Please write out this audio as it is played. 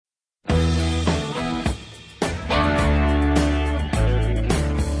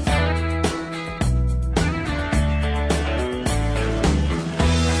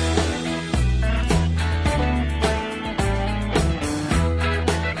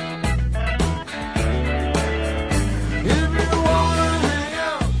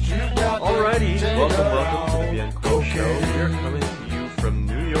Welcome to the Bianco Show. We are coming to you from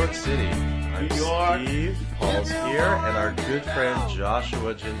New York City. I'm Steve, Paul's here, and our good friend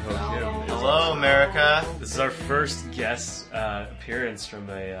Joshua Jinho Kim. Hello, America. This is our first guest appearance from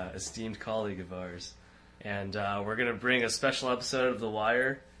a esteemed colleague of ours. And we're going to bring a special episode of The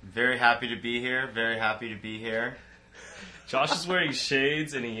Wire. Very happy to be here. Very happy to be here. Josh is wearing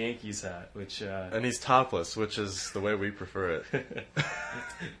shades and a Yankees hat, which... And he's topless, which is the way we prefer it.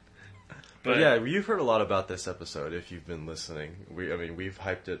 But yeah, you've heard a lot about this episode if you've been listening. We've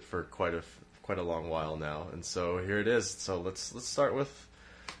hyped it for quite a long while now, and so here it is. So let's start with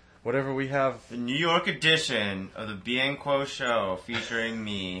whatever we have. The New York edition of the Bianco Show featuring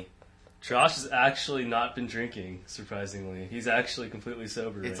me. Josh has actually not been drinking, surprisingly. He's actually completely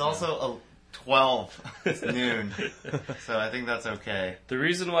sober. It's right also 12 noon, so I think that's okay. The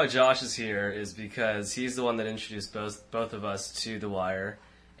reason why Josh is here is because he's the one that introduced both of us to The Wire.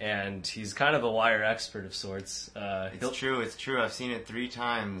 And he's kind of a Wire expert of sorts. It's true. I've seen it 3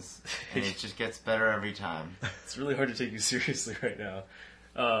 times, and it just gets better every time. It's really hard to take you seriously right now.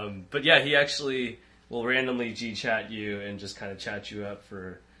 But yeah, he actually will randomly G-chat you and just kind of chat you up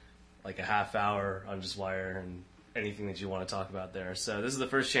for like a half hour on just Wire and anything that you want to talk about there. So this is the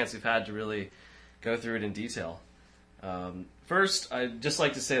first chance we've had to really go through it in detail. First, I'd just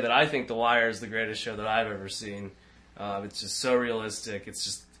like to say that I think The Wire is the greatest show that I've ever seen. It's just so realistic. It's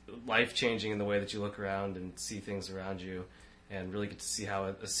just life-changing in the way that you look around and see things around you and really get to see how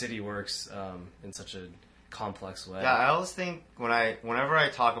a city works in such a complex way. Yeah, I always think whenever I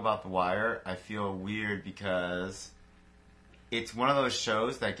talk about The Wire, I feel weird because it's one of those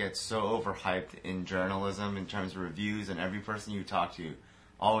shows that gets so overhyped in journalism in terms of reviews, and every person you talk to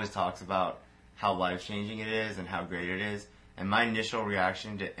always talks about how life-changing it is and how great it is. And my initial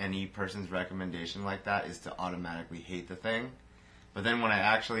reaction to any person's recommendation like that is to automatically hate the thing. But then when I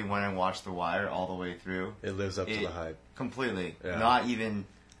actually went and watched The Wire all the way through... It lives up to the hype. Completely. Yeah. Not even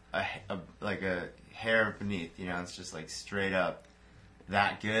a hair beneath. It's just like straight up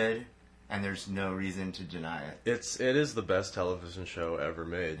that good, and there's no reason to deny it. It is the best television show ever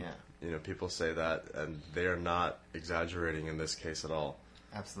made. Yeah. People say that, and they are not exaggerating in this case at all.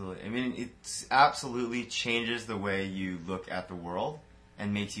 Absolutely. It absolutely changes the way you look at the world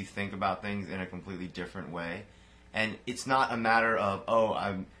and makes you think about things in a completely different way. And it's not a matter of,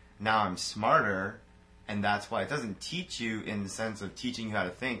 I'm smarter, and that's why. It doesn't teach you in the sense of teaching you how to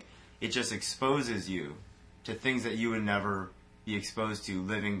think. It just exposes you to things that you would never be exposed to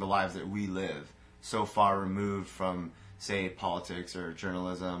living the lives that we live, so far removed from, say, politics or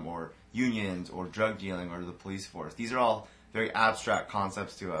journalism or unions or drug dealing or the police force. These are all very abstract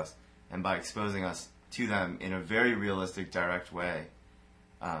concepts to us, and by exposing us to them in a very realistic, direct way,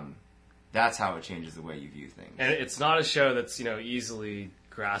 that's how it changes the way you view things. And it's not a show that's easily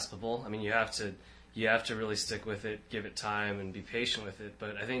graspable. You have to really stick with it, give it time, and be patient with it.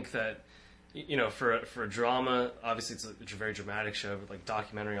 But I think that for a drama, obviously it's a very dramatic show, but like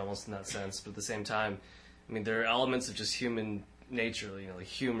documentary almost in that sense. But at the same time, there are elements of just human nature, like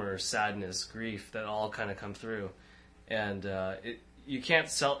humor, sadness, grief that all kind of come through. And you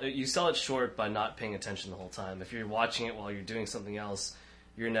sell it short by not paying attention the whole time. If you're watching it while you're doing something else,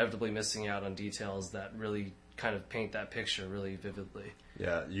 you're inevitably missing out on details that really kind of paint that picture really vividly.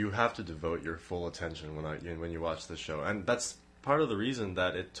 Yeah, you have to devote your full attention when you watch this show. And that's part of the reason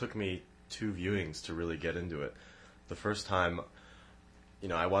that it took me 2 viewings to really get into it. The first time,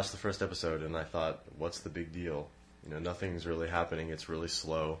 I watched the first episode and I thought, what's the big deal? Nothing's really happening. It's really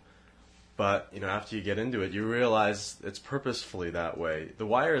slow. But, after you get into it, you realize it's purposefully that way. The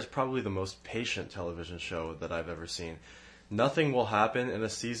Wire is probably the most patient television show that I've ever seen. Nothing will happen in a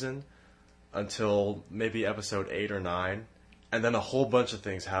season until maybe episode 8 or 9, and then a whole bunch of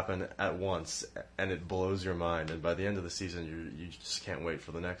things happen at once, and it blows your mind. And by the end of the season, you just can't wait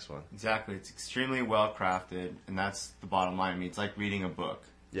for the next one. Exactly. It's extremely well crafted, and that's the bottom line. It's like reading a book.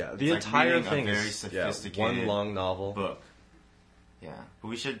 Yeah, the entire thing a very is sophisticated one long novel. Book. Yeah, but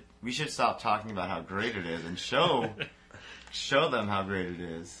we should stop talking about how great it is and show them how great it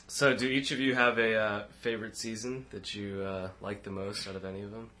is. So, do each of you have a favorite season that you like the most out of any of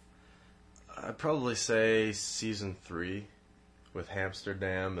them? I'd probably say season 3 with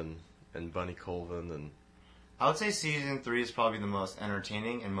Hamsterdam and Bunny Colvin. And I would say season 3 is probably the most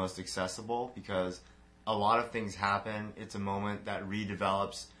entertaining and most accessible because a lot of things happen. It's a moment that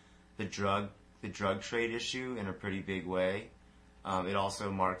redevelops the drug trade issue in a pretty big way. It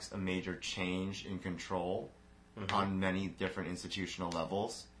also marks a major change in control on many different institutional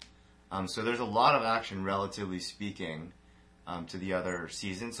levels. So there's a lot of action, relatively speaking, to the other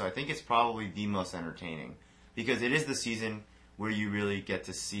seasons. So I think it's probably the most entertaining because it is the season where you really get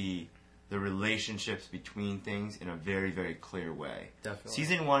to see the relationships between things in a very, very clear way. Definitely.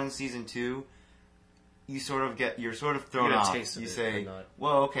 Season 1 and Season 2, you're sort of thrown You get a off. taste of You it, say, but not-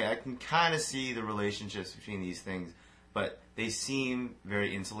 well, okay, I can kind of see the relationships between these things, but they seem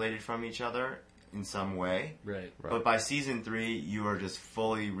very insulated from each other in some way. Right. But by Season 3, you are just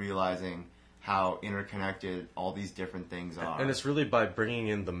fully realizing how interconnected all these different things are. And it's really by bringing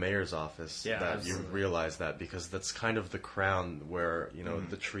in the mayor's office Yeah, that absolutely. you realize that, because that's kind of the crown where, you know,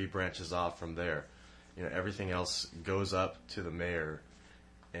 the tree branches off from there. You know, everything else goes up to the mayor.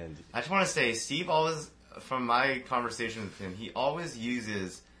 And I just want to say, Steve always, from my conversation with him, he always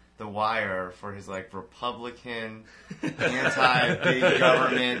uses The Wire for his, like, Republican, anti-big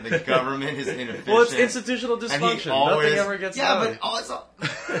government. The government is inefficient. well, it's institutional And he dysfunction. always, Nothing ever gets yeah, done. but also,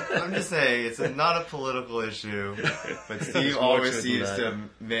 I'm just saying, it's not a political issue, but Steve more always to it than seems that. to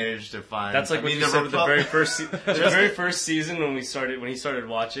manage to find. That's like I what mean, you said with the very first the Just- very first season when he started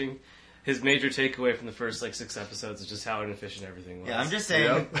watching. His major takeaway from the first like 6 episodes is just how inefficient everything was. Yeah, I'm just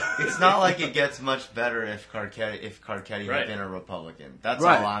saying, it's not like it gets much better if Carcetti Right. had been a Republican. That's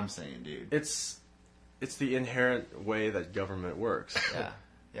Right. all I'm saying, dude. It's the inherent way that government works.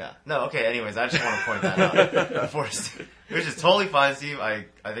 Yeah. No, okay, anyways, I just want to point that out. Which is totally fine, Steve. I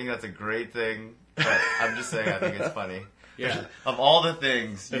think that's a great thing, but I'm just saying I think it's funny. Yeah. Of all the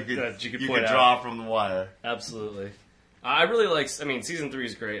things you That could, you could you point could out. draw from The Wire. Absolutely. I really like. I mean, season 3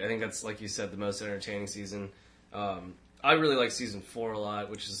 is great. I think that's, like you said, the most entertaining season. I really like season 4 a lot,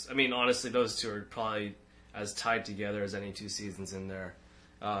 which is, I mean, honestly, those two are probably as tied together as any 2 seasons in there.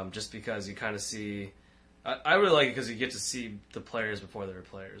 Just because you kind of see. I really like it because you get to see the players before they were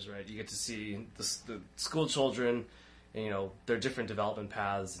players, right? You get to see the school children, and, you know, their different development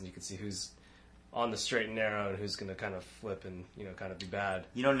paths, and you can see who's on the straight and narrow and who's going to kind of flip and, you know, kind of be bad.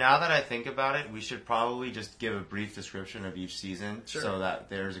 You know, now that I think about it, we should probably just give a brief description of each season Sure. so that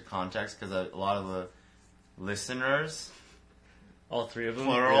there's a context, because a lot of the listeners, All 3 of them.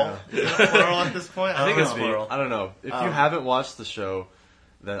 plural, is it plural at this point? I think don't it's know. plural. I don't know. If you haven't watched the show,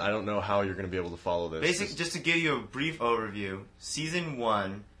 then I don't know how you're going to be able to follow this. Basic, just to give you a brief overview, season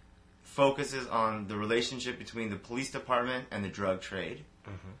 1 focuses on the relationship between the police department and the drug trade,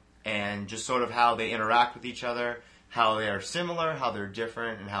 and just sort of how they interact with each other, how they are similar, how they're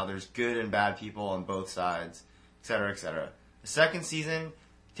different, and how there's good and bad people on both sides, etc., etc. The second season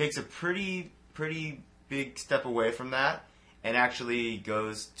takes a pretty big step away from that, and actually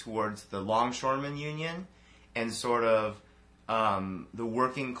goes towards the longshoreman union and sort of the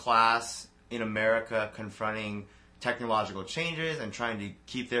working class in America confronting technological changes and trying to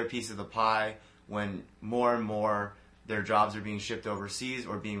keep their piece of the pie when more and more their jobs are being shipped overseas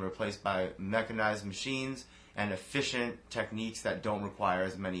or being replaced by mechanized machines and efficient techniques that don't require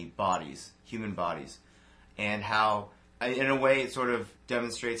as many bodies, human bodies. And how, in a way, it sort of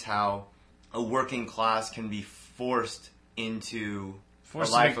demonstrates how a working class can be forced into Forced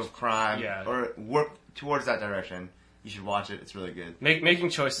a to life make- of crime yeah. or work towards that direction. You should watch it. It's really good. Making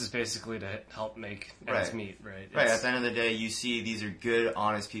choices basically to help make ends Right. meet, right? Right. It's- At the end of the day, you see these are good,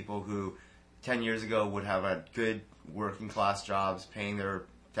 honest people who 10 years ago would have had good working class jobs, paying their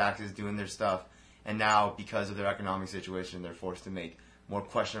taxes, doing their stuff. And now, because of their economic situation, they're forced to make more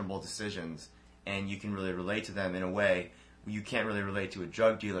questionable decisions. And you can really relate to them in a way you can't really relate to a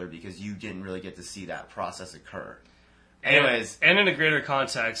drug dealer because you didn't really get to see that process occur. Anyways, and in a greater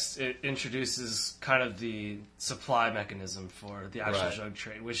context, it introduces kind of the supply mechanism for the actual Right. drug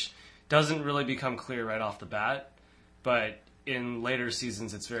trade, which doesn't really become clear right off the bat. But in later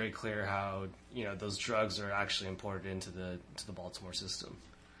seasons, it's very clear how, you know, those drugs are actually imported into the Baltimore system.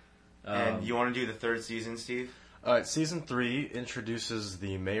 and you want to do the third season, Steve? Season 3 introduces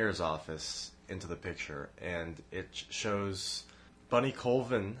the mayor's office into the picture, and it shows Bunny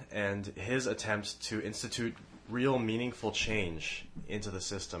Colvin and his attempt to institute real meaningful change into the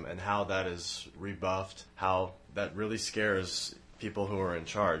system, and how that is rebuffed, how that really scares people who are in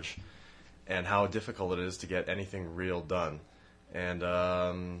charge, and how difficult it is to get anything real done. And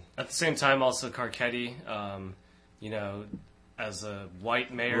At the same time, also Carcetti, you know, as a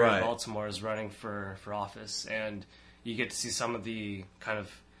white mayor Right. of Baltimore, is running for office, and you get to see some of the kind of,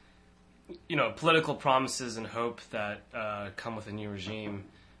 you know, political promises and hope that come with a new regime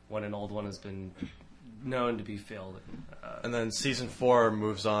when an old one has been known to be failed. And then season 4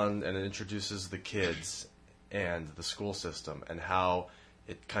 moves on and it introduces the kids and the school system and how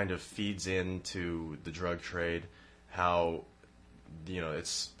it kind of feeds into the drug trade, how, you know,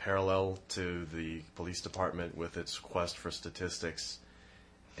 it's parallel to the police department with its quest for statistics.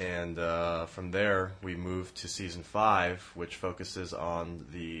 And from there, we move to season 5, which focuses on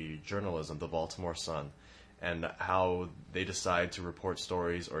the journalism, the Baltimore Sun, and how they decide to report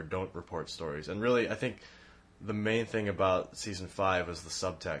stories or don't report stories. And really, I think the main thing about season 5 is the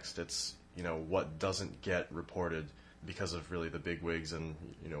subtext. It's, you know, what doesn't get reported because of really the bigwigs and,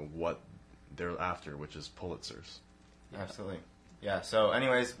 you know, what they're after, which is Pulitzers. Absolutely. Yeah, so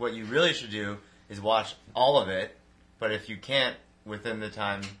anyways, what you really should do is watch all of it, but if you can't within the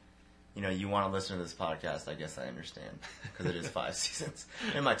time, you know, you want to listen to this podcast, I guess I understand, because it is 5 seasons.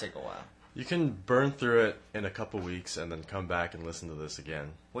 It might take a while. You can burn through it in a couple weeks and then come back and listen to this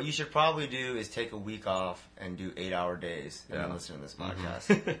again. What you should probably do is take a week off and do 8-hour days and then listen to this podcast.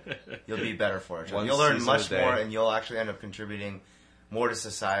 Mm-hmm. You'll be better for it. One You'll learn season much a day. more, and you'll actually end up contributing more to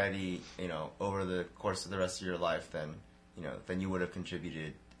society, you know, over the course of the rest of your life than you would have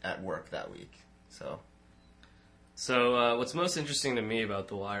contributed at work that week. So what's most interesting to me about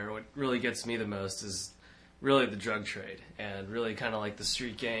The Wire, what really gets me the most, is really the drug trade, and really kind of like the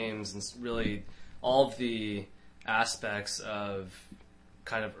street games, and really all of the aspects of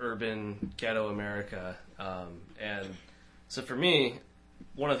kind of urban ghetto America. And so for me,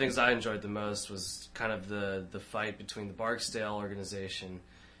 one of the things I enjoyed the most was kind of the fight between the Barksdale organization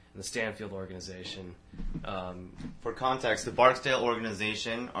and the Stanfield organization. For context, the Barksdale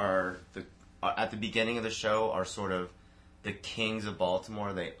organization are at the beginning of the show are sort of the kings of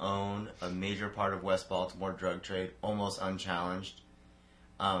Baltimore. They own a major part of West Baltimore drug trade, almost unchallenged.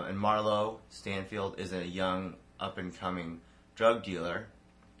 And Marlo Stanfield is a young, up-and-coming drug dealer,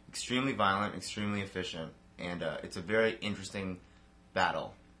 extremely violent, extremely efficient, and it's a very interesting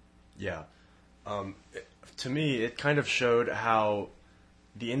battle. Yeah. To me, it kind of showed how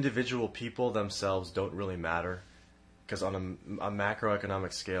the individual people themselves don't really matter. Because on a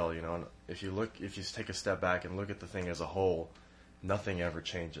macroeconomic scale, you know, if you take a step back and look at the thing as a whole, nothing ever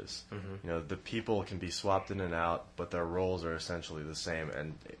changes. Mm-hmm. You know, the people can be swapped in and out, but their roles are essentially the same.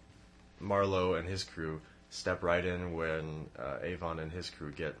 And Marlo and his crew step right in when Avon and his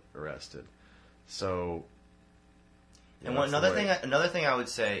crew get arrested. So, and another thing I would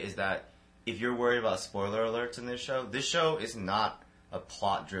say is that if you're worried about spoiler alerts in this show is not a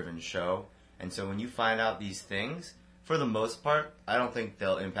plot-driven show. And so when you find out these things, for the most part, I don't think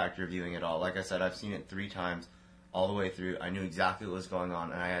they'll impact your viewing at all. Like I said, I've seen it 3 times all the way through. I knew exactly what was going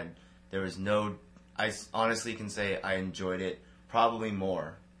on, and I honestly can say I enjoyed it probably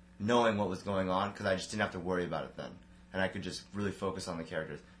more knowing what was going on, because I just didn't have to worry about it then. And I could just really focus on the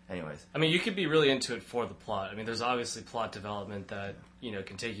characters. Anyways. I mean, you could be really into it for the plot. I mean, there's obviously plot development that, you know,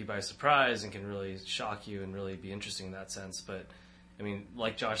 can take you by surprise and can really shock you and really be interesting in that sense. But, I mean,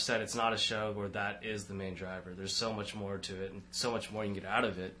 like Josh said, it's not a show where that is the main driver. There's so much more to it and so much more you can get out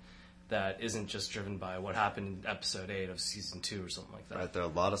of it that isn't just driven by what happened in episode 8 of season 2 or something like that. Right, there are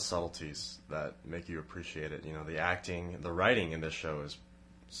a lot of subtleties that make you appreciate it. You know, the acting, the writing in this show is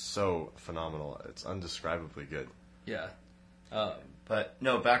so phenomenal. It's undescribably good. Yeah. But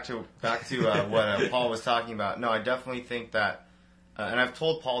no, back to what Paul was talking about. No, I definitely think that, and I've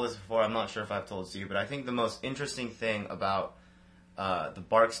told Paul this before. I'm not sure if I've told Steve, but I think the most interesting thing about the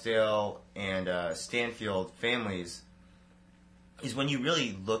Barksdale and Stanfield families is when you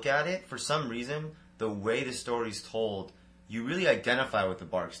really look at it. For some reason, the way the story's told, you really identify with the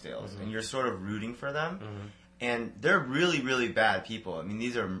Barksdales, and you're sort of rooting for them. Mm-hmm. And they're really, really bad people. I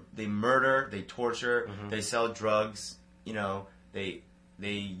mean, they murder, they torture, they sell drugs. You know, they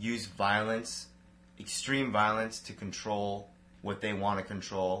use violence, extreme violence, to control what they want to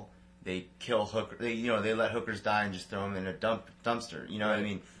control. They kill hookers. They let hookers die and just throw them in a dumpster. You know what I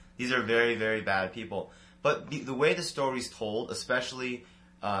mean? These are very, very bad people. But the way the story's told, especially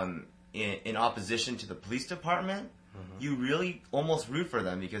in opposition to the police department, you really almost root for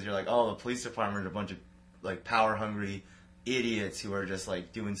them, because you're like, oh, the police department are a bunch of like power-hungry idiots who are just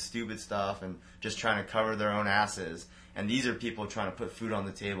like doing stupid stuff and just trying to cover their own asses. And these are people trying to put food on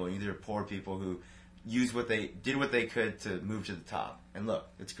the table. And these are poor people who did what they could to move to the top. And look,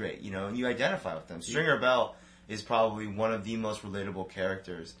 it's great, you know, and you identify with them. Stringer Bell is probably one of the most relatable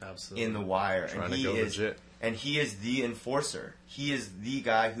characters in The Wire. Trying to go legit. And he is the enforcer. He is the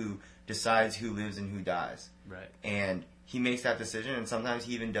guy who decides who lives and who dies. Right. And he makes that decision, and sometimes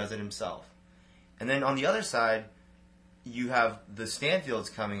he even does it himself. And then on the other side, you have the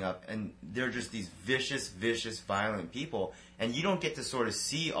Stanfields coming up, and they're just these vicious, violent people, and you don't get to sort of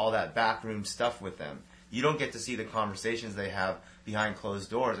see all that backroom stuff with them. You don't get to see the conversations they have behind closed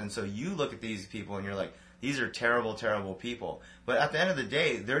doors, and so you look at these people and you're like, these are terrible, terrible people. But at the end of the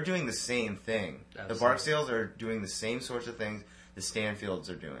day, they're doing the same thing. Absolutely. The Barksdales are doing the same sorts of things the Stanfields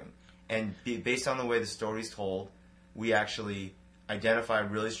are doing. And based on the way the story's told, we actually identify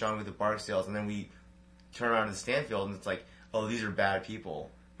really strongly with the Barksdales, and then we turn around to the Stanfield, and it's like, oh, these are bad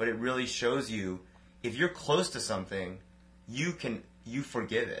people. But it really shows you if you're close to something, you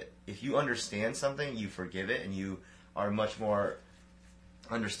forgive it. If you understand something, you forgive it, and you are much more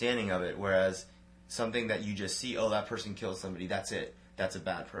understanding of it. Whereas something that you just see, oh, that person killed somebody, that's it. That's a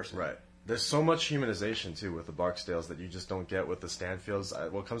bad person. Right. There's so much humanization, too, with the Barksdales that you just don't get with the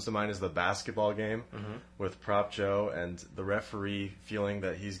Stanfields. What comes to mind is the basketball game with Prop Joe and the referee feeling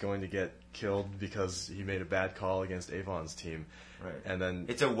that he's going to get killed because he made a bad call against Avon's team. Right. And then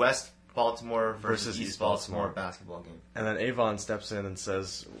it's a West Baltimore versus East Baltimore basketball game. And then Avon steps in and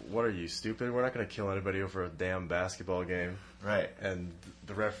says, "What are you, stupid? We're not going to kill anybody over a damn basketball game." Right. And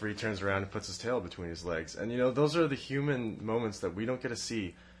the referee turns around and puts his tail between his legs. And, those are the human moments that we don't get to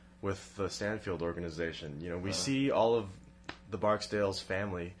see with the Stanfield organization. We see all of the Barksdale's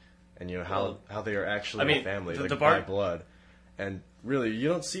family and, how they are actually a family, by blood. And really, you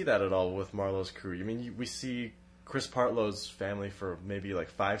don't see that at all with Marlowe's crew. We see Chris Partlow's family for maybe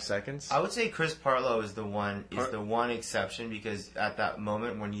 5 seconds. I would say Chris Partlow is the one exception, because at that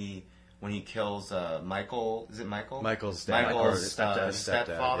moment when he kills Michael, is it Michael? Michael's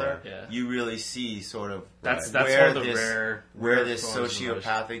stepfather. Yeah. You really see sort of that's where one of the where this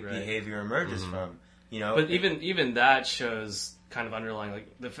sociopathic behavior emerges from. But even that shows kind of underlying,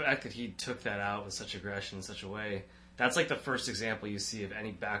 the fact that he took that out with such aggression in such a way. That's the first example you see of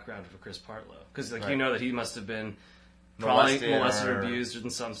any background for Chris Partlow, because that he must have been probably molested or abused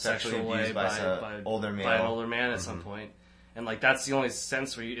in some sexual way by an older man at some point. And that's the only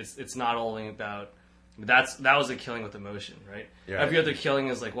sense where it's not only about that was a killing with emotion, right? Yeah. Every other killing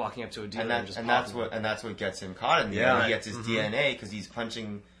is walking up to a dealer and that's what gets him caught in the end. He gets his DNA because he's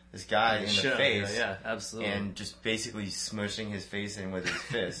punching this guy in the face. Yeah, absolutely. And just basically smushing his face in with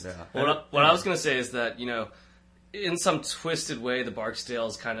his fist. What I was going to say is that in some twisted way, the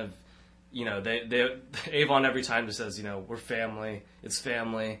Barksdales kind of, they Avon every time just says, we're family, it's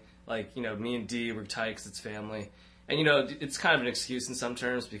family. Me and Dee, we're tight because it's family. And, it's kind of an excuse in some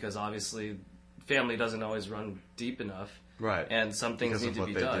terms, because obviously family doesn't always run deep enough. Right. And some things need to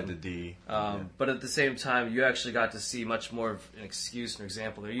be done. Did to Dee. But at the same time, you actually got to see much more of an excuse and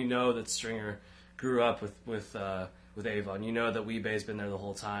example there. That Stringer grew up with Avon. That Weebay's been there the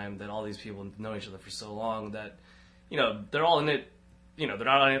whole time, that all these people know each other for so long, that, they're all in it. They're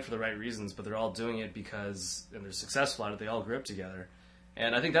not in it for the right reasons, but they're all doing it because, and they're successful at it, they all grew up together.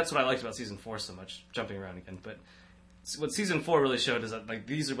 And I think that's what I liked about Season 4 so much, jumping around again. But what Season 4 really showed is that,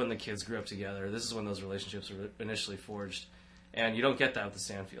 these are when the kids grew up together. This is when those relationships were initially forged. And you don't get that with the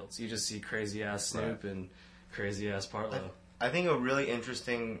Stanfields. You just see crazy-ass Snoop and crazy-ass Partlow. I think a really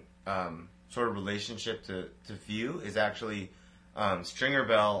interesting sort of relationship to view is actually Stringer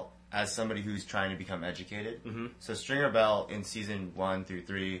Bell as somebody who's trying to become educated. Mm-hmm. So Stringer Bell in Season 1 through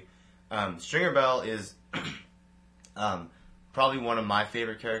 3, Stringer Bell is probably one of my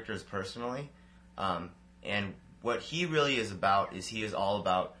favorite characters personally. And what he really is about is he is all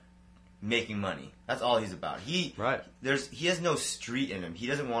about making money. That's all he's about. He has no street in him. He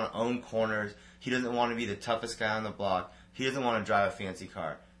doesn't want to own corners. He doesn't want to be the toughest guy on the block. He doesn't want to drive a fancy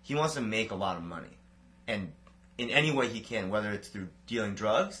car. He wants to make a lot of money, and in any way he can, whether it's through dealing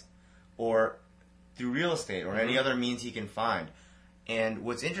drugs or through real estate or any other means he can find. And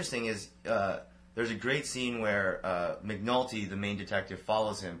what's interesting is there's a great scene where McNulty, the main detective,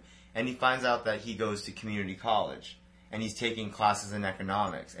 follows him, and he finds out that he goes to community college, and he's taking classes in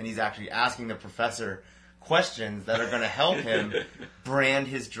economics, and he's actually asking the professor questions that are going to help him brand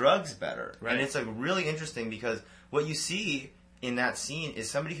his drugs better. Right. And it's really interesting, because what you see in that scene is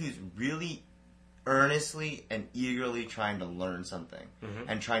somebody who's really earnestly and eagerly trying to learn something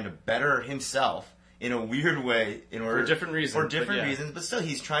and trying to better himself in a weird way for different reasons. But still,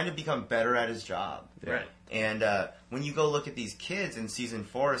 he's trying to become better at his job. Yeah. Right. And when you go look at these kids in Season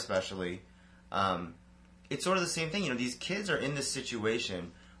 4 especially, it's sort of the same thing. These kids are in this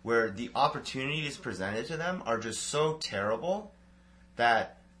situation where the opportunities presented to them are just so terrible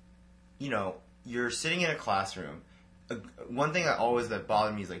that, you're sitting in a classroom. One thing that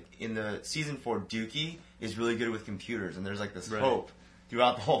bothered me is, in the Season 4, Dookie is really good with computers, and there's this hope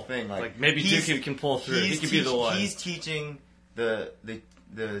throughout the whole thing. Maybe Dookie can pull through. He can be the one. He's teaching the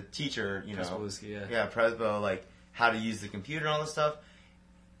teacher, Presbo, how to use the computer and all this stuff.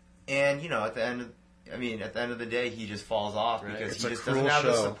 And at the end of the day, he just falls off because he just doesn't have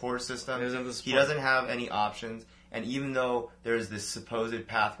the support system. He doesn't have any options. And even though there's this supposed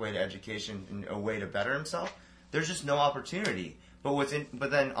pathway to education and a way to better himself, there's just no opportunity.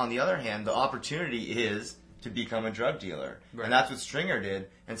 But then on the other hand, the opportunity is to become a drug dealer. Right. And that's what Stringer did.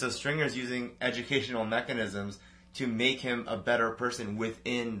 And so Stringer's using educational mechanisms to make him a better person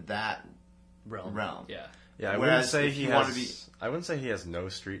within that realm. Yeah. I wouldn't say he has no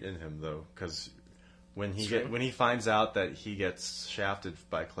street in him, though, because when String? when he finds out that he gets shafted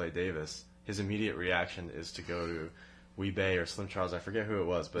by Clay Davis, his immediate reaction is to go to Wee Bay or Slim Charles. I forget who it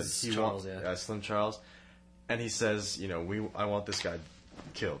was, but It's he Charles, wants yeah. Slim Charles, and he says, you know, I want this guy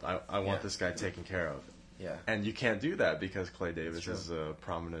killed. I want Yeah. this guy taken care of. Yeah. And you can't do that because Clay Davis true. is a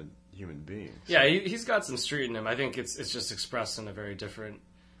prominent human being. Yeah, he's got some street in him. I think it's just expressed in a very different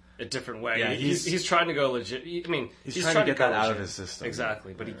way. Yeah, he's trying to go legit. I mean, He's trying to get go that out of legit. his system.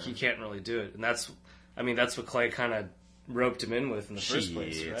 Exactly, but he can't really do it, and that's what Clay kind of roped him in with in the first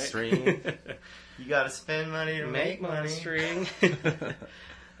place, Shit, right? String. You got to spend money to make money. String.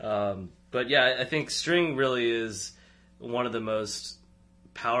 But yeah, I think String really is one of the most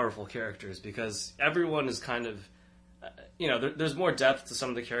powerful characters because everyone is kind of, there's more depth to some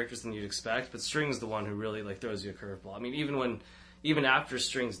of the characters than you'd expect, but String's the one who really like throws you a curveball. I mean, even after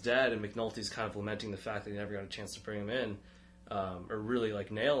String's dead and McNulty's kind of lamenting the fact that he never got a chance to bring him in, or really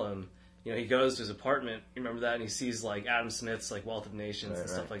like nail him, he goes to his apartment, you remember that, and he sees like Adam Smith's like Wealth of Nations and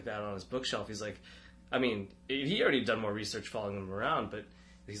stuff like that on his bookshelf. He's like, I mean, he already done more research following him around, but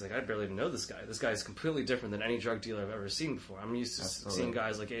he's like, I barely even know this guy. This guy is completely different than any drug dealer I've ever seen before. I'm used to seeing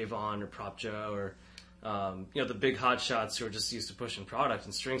guys like Avon or Prop Joe or, the big hot shots who are just used to pushing product,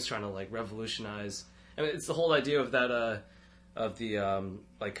 and String's trying to like revolutionize. I mean, it's the whole idea of that, of the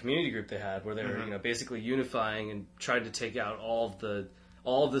like community group they had where they were, basically unifying and trying to take out all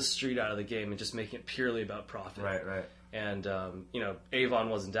of the street out of the game and just making it purely about profit. Right. And, Avon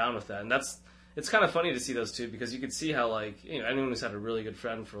wasn't down with that. And it's kind of funny to see those two because you could see how, like, anyone who's had a really good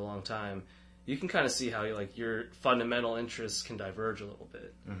friend for a long time, you can kind of see how, like, your fundamental interests can diverge a little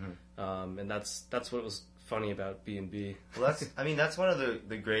bit. And that's what was funny about B&B. Well, that's one of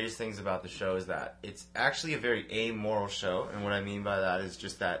the greatest things about the show is that it's actually a very amoral show. And what I mean by that is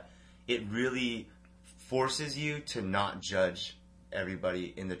just that it really forces you to not judge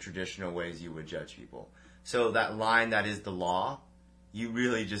everybody in the traditional ways you would judge people. So that line that is the law, you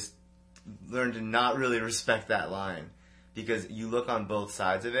really just learn to not really respect that line because you look on both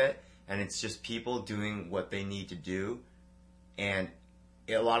sides of it and it's just people doing what they need to do, and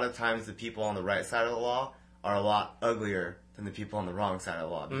a lot of times the people on the right side of the law are a lot uglier than the people on the wrong side of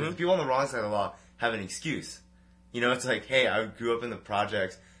the law because the people on the wrong side of the law have an excuse. It's like, hey, I grew up in the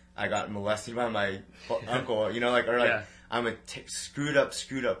projects, I got molested by my uncle, I'm a screwed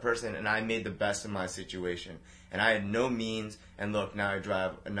up person, and I made the best of my situation. And I had no means, and look, now I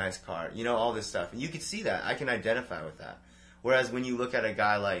drive a nice car. All this stuff. And you can see that. I can identify with that. Whereas when you look at a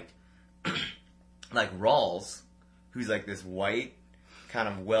guy like Rawls, who's like this white, kind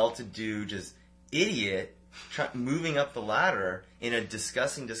of well-to-do, just idiot, moving up the ladder in a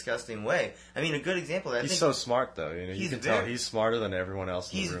disgusting way. I mean, a good example. He's so smart, though. You can tell he's smarter than everyone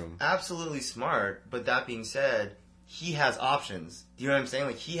else in the room. He's absolutely smart, but that being said, he has options. Do you know what I'm saying?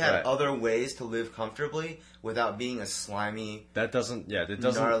 Like, he had other ways to live comfortably without being a slimy,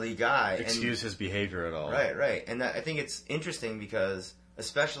 gnarly guy. Excuse his behavior at all. Right. And I think it's interesting because,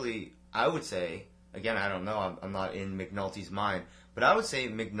 especially, I would say, again, I don't know, I'm not in McNulty's mind, but I would say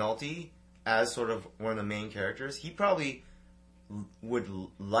McNulty, as sort of one of the main characters, he probably would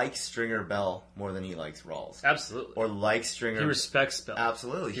like Stringer Bell more than he likes Rawls. Absolutely. Or likes Stringer. He respects Bell.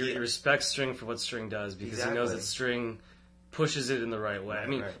 Absolutely. He respects String for what String does because he knows that String pushes it in the right way. I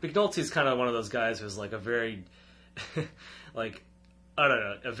mean, McNulty's kind of one of those guys who's like a very, like, I don't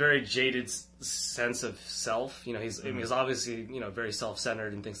know, a very jaded sense of self. He's obviously, very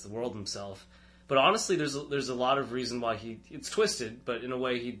self-centered and thinks the world of himself. But honestly, there's a lot of reason why it's twisted, but in a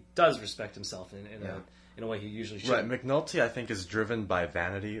way he does respect himself in a way he usually should. Right, McNulty, I think, is driven by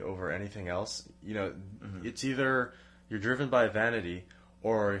vanity over anything else. It's either you're driven by vanity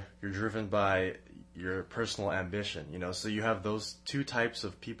or you're driven by your personal ambition. So you have those two types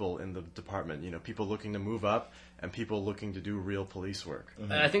of people in the department. People looking to move up and people looking to do real police work.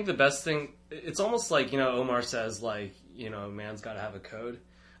 And I think the best thing, it's almost like, Omar says, like, a man's got to have a code.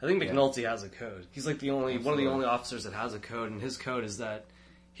 I think McNulty has a code. He's like one of the only officers that has a code, and his code is that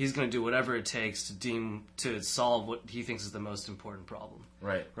he's going to do whatever it takes to solve what he thinks is the most important problem.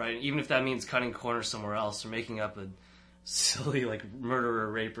 Right. Even if that means cutting corners somewhere else or making up a silly like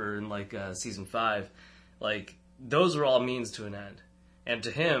murderer, raper in like season 5, like those are all means to an end. And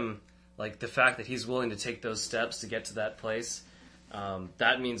to him, like the fact that he's willing to take those steps to get to that place,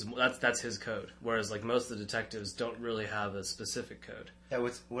 that means that's his code. Whereas like most of the detectives don't really have a specific code. Yeah,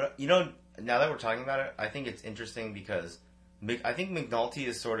 now that we're talking about it, I think it's interesting because I think McNulty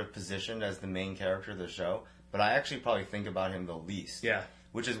is sort of positioned as the main character of the show, but I actually probably think about him the least. Yeah.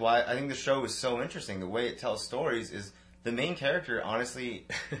 Which is why I think the show is so interesting. The way it tells stories is the main character honestly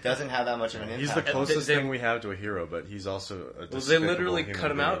doesn't have that much of an impact. He's the closest thing we have to a hero, but he's also a Well, they literally human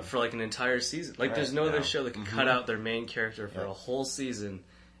cut him being. out for like an entire season. Like, there's no other show that can cut out their main character for a whole season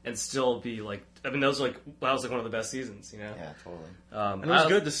and still be like. I mean, that was like one of the best seasons, you know. Yeah, totally. And it was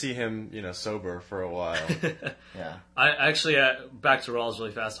good to see him, sober for a while. Yeah. I actually back to Rawls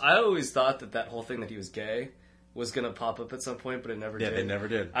really fast. I always thought that whole thing that he was gay was gonna pop up at some point, but it never did. Yeah, they never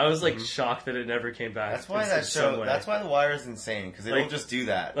did. I was like shocked that it never came back. That's why That's why The Wire is insane, because they Like- don't just do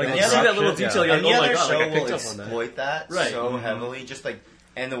that. Like, And you the see other- that little detail, you're and like, the oh my other god, show like, I will picked up on that. exploit that Right. so heavily, just like,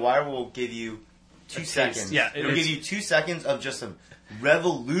 and The Wire will give you 2 seconds. Yeah, it'll it's- give you 2 seconds of just a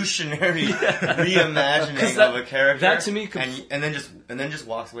revolutionary reimagining of a character. that to me and then just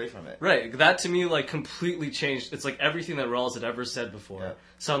walks away from it. Right, that to me like completely changed. It's like everything that Rawls had ever said before Yeah.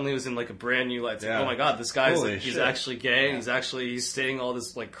 suddenly was in like a brand new light. It's like, Yeah. oh my god, this guy's Holy like, he's shit. actually gay. He's saying all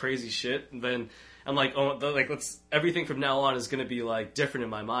this like crazy shit. And then I'm like, everything from now on is going to be like different in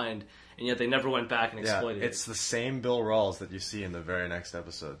my mind. And yet they never went back and Yeah, exploited it's the same Bill Rawls that you see in the very next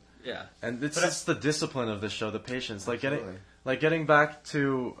episode. it. Yeah, And it's just the discipline of the show, the patience. Absolutely. Getting back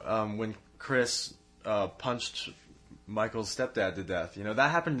to when Chris punched Michael's stepdad to death.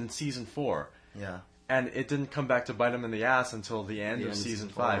 That happened in season 4. Yeah. And it didn't come back to bite him in the ass until the end The of end of season season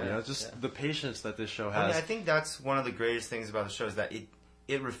 5. four, Just the patience that this show has. I mean, I think that's one of the greatest things about the show is that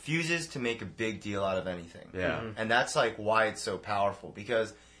it refuses to make a big deal out of anything. Yeah. And that's like why it's so powerful,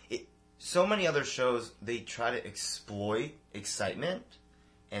 because so many other shows, they try to exploit excitement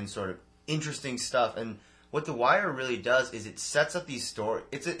and sort of interesting stuff. And what The Wire really does is it sets up these stories.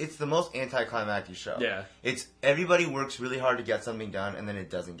 It's the most anticlimactic show. Yeah. It's everybody works really hard to get something done, and then it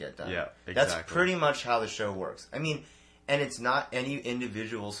doesn't get done. Yeah, That's exactly. pretty much how the show works. I mean, and it's not any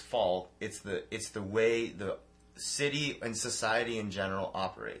individual's fault. It's the way the city and society in general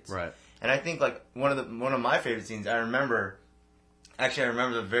operates. Right. And I think like one of my favorite scenes, I remember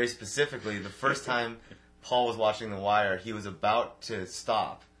very specifically the first time Paul was watching The Wire, he was about to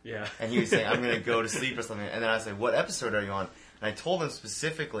stop. yeah. And he was saying, I'm going to go to sleep or something. And then I said, what episode are you on? And I told him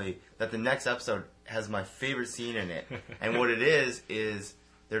specifically that the next episode has my favorite scene in it. And what it is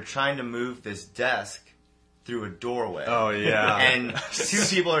they're trying to move this desk through a doorway. Oh, yeah. And 2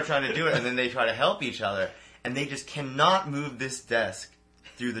 people are trying to do it, and then they try to help each other. And they just cannot move this desk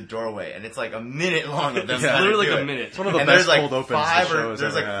through the doorway. And it's like a minute long of them Yeah. trying Literally to do like a it. minute. It's one of the And best there's like cold opens the show has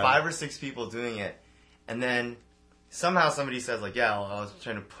there's ever like had. 5 or 6 people doing it, and then somehow somebody says like, "Yeah, well, I was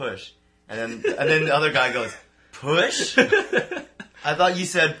trying to push," and then the other guy goes, "Push? I thought you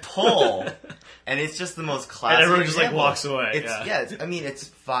said pull." And it's just the most classic. And everyone just, like, example. walks away, yeah. It's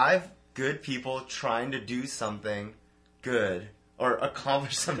 5 good people trying to do something good or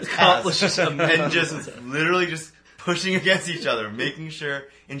accomplish some task, and just literally just pushing against each other,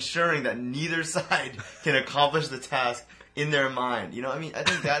 ensuring that neither side can accomplish the task in their mind. I mean, I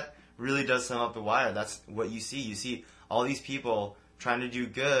think that really does sum up The Wire. That's what you see. You see all these people trying to do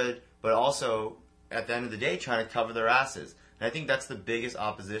good, but also, at the end of the day, trying to cover their asses. And I think that's the biggest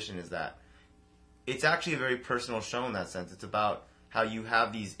opposition, is that it's actually a very personal show in that sense. It's about how you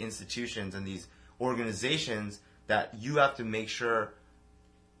have these institutions and these organizations that you have to make sure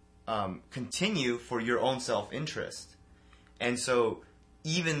continue for your own self-interest. And so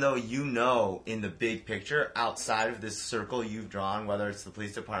even though in the big picture, outside of this circle you've drawn, whether it's the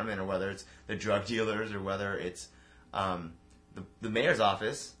police department or whether it's the drug dealers or whether it's the mayor's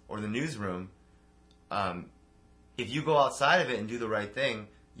office or the newsroom, if you go outside of it and do the right thing,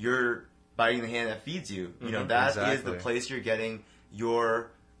 you're biting the hand that feeds you. That is exactly. the place you're getting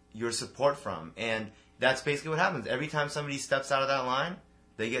your support from. And that's basically what happens. Every time somebody steps out of that line,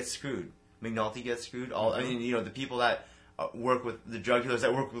 they get screwed. McNulty gets screwed. I mean, the people that work with the drug dealers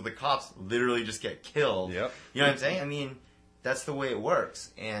that work with the cops literally just get killed. Yep. You know what I'm saying? I mean, that's the way it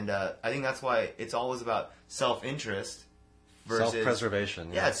works. And I think that's why it's always about self-interest versus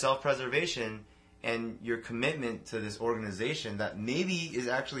self-preservation. Yeah, it's self-preservation and your commitment to this organization that maybe is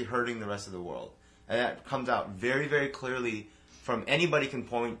actually hurting the rest of the world. And that comes out very, very clearly from anybody can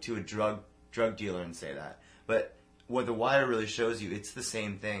point to a drug dealer and say that. But what The Wire really shows you, it's the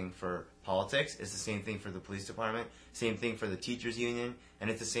same thing for politics, it's the same thing for the police department, same thing for the teachers union, and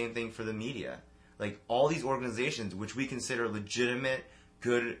it's the same thing for the media. Like, all these organizations, which we consider legitimate,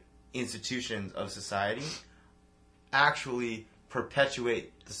 good institutions of society, actually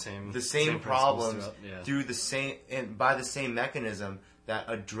perpetuate The same problems principles throughout, yeah. through the same and by the same mechanism that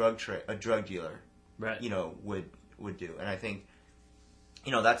a drug dealer, Right. would do. And I think,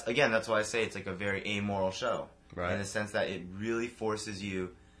 that's why I say it's like a very amoral show, Right. in the sense that it really forces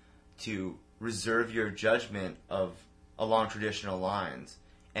you to reserve your judgment along traditional lines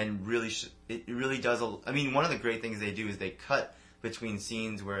and really it really does. I mean, one of the great things they do is they cut between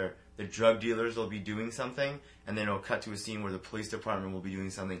scenes where the drug dealers will be doing something, and then it'll cut to a scene where the police department will be doing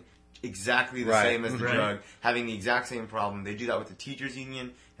something exactly the same as the drug, having the exact same problem. They do that with the teachers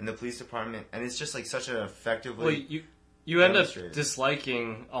union and the police department, and it's just like such an effectively. Well, you end up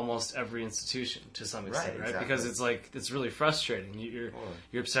disliking almost every institution to some extent, right? Exactly. Because it's really frustrating.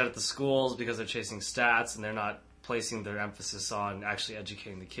 You're upset at the schools because they're chasing stats and they're not placing their emphasis on actually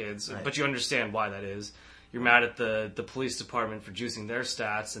educating the kids. Right. But you understand why that is. You're mad at the police department for juicing their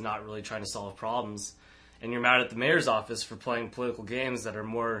stats and not really trying to solve problems. And you're mad at the mayor's office for playing political games that are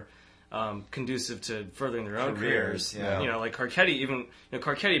more conducive to furthering their own careers. Yeah. You know, like Carcetti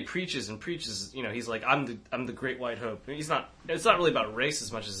Carcetti preaches and preaches, you know, he's like, I'm the great white hope. It's not really about race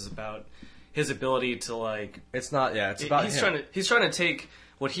as much as it's about his ability to like, it's about him. He's trying to take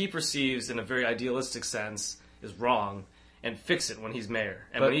what he perceives in a very idealistic sense is wrong and fix it when he's mayor.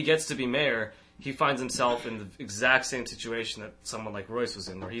 And when he gets to be mayor, he finds himself in the exact same situation that someone like Royce was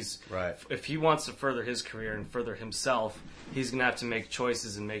in, where if he wants to further his career and further himself, he's going to have to make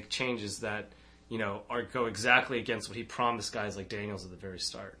choices and make changes that, you know, go exactly against what he promised guys like Daniels at the very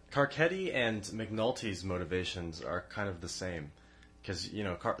start. Carcetti and McNulty's motivations are kind of the same. Because, you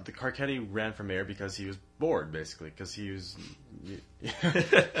know, Carcetti ran for mayor because he was bored, basically. Because he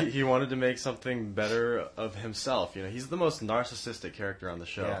wanted to make something better of himself. You know, he's the most narcissistic character on the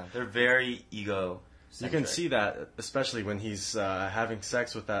show. Yeah, they're very ego-centric. You can see that, especially when he's having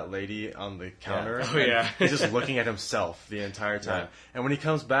sex with that lady on the counter. Yeah. Oh, yeah. He's just looking at himself the entire time. Yeah. And when he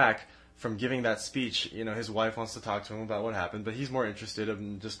comes back from giving that speech, you know, his wife wants to talk to him about what happened, but he's more interested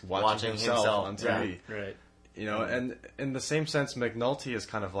in just watching himself on TV. Yeah. Right. You know, and in the same sense, McNulty is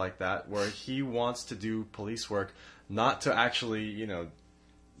kind of like that, where he wants to do police work, not to actually, you know,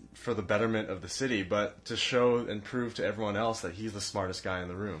 for the betterment of the city, but to show and prove to everyone else that he's the smartest guy in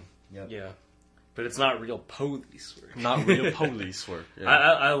the room. Yep. Yeah. But it's not real police work. Not real police work. Yeah.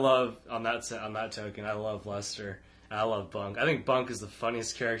 I love, on that token, I love Lester. And I love Bunk. I think Bunk is the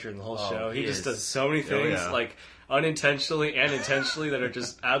funniest character in the whole show. He just does so many things, like unintentionally and intentionally, that are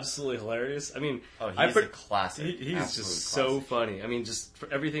just absolutely hilarious. I mean, he's a classic. He's just so funny. I mean, just for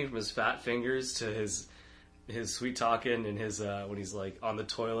everything from his fat fingers to his sweet talking and his when he's like on the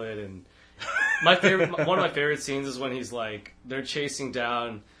toilet. And one of my favorite scenes is when he's like they're chasing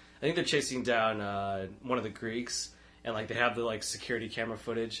down. I think they're chasing down one of the Greeks, and like they have the like security camera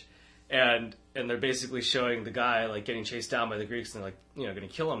footage. And they're basically showing the guy like getting chased down by the Greeks, and they're like, you know, going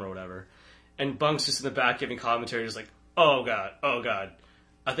to kill him or whatever. And Bunk's just in the back giving commentary, just like, oh god,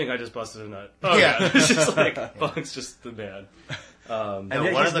 I think I just busted a nut. Oh god, it's just like Bunk's just the man. And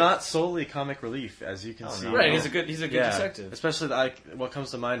he's not solely comic relief, as you can see. Right, he's a good detective. Especially what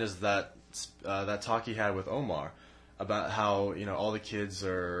comes to mind is that talk he had with Omar about how, you know, all the kids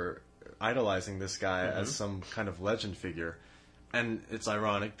are idolizing this guy as some kind of legend figure. And it's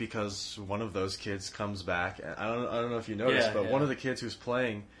ironic because one of those kids comes back. And I don't know if you noticed, but one of the kids who's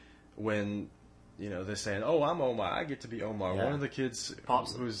playing when, you know, they're saying, "Oh, I'm Omar. I get to be Omar." Yeah. One of the kids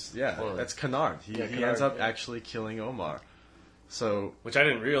that's Kennard. He ends up actually killing Omar. So, which I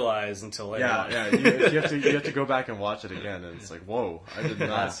didn't realize until later. Yeah. You have to go back and watch it again, and it's like, whoa, I did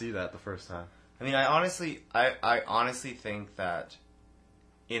not see that the first time. I mean, I honestly think that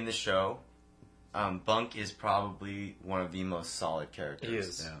in the show, Bunk is probably one of the most solid characters. He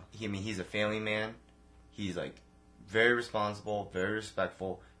is. Yeah. He's a family man. He's like very responsible, very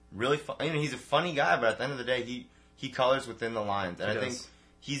respectful, really fun. I mean, he's a funny guy, but at the end of the day, he colors within the lines. And I think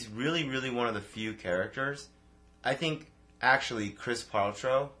he's really, really one of the few characters. I think actually Chris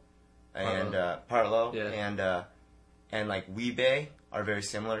Partlow and and like Weebay are very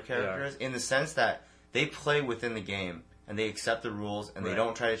similar characters in the sense that they play within the game and they accept the rules and they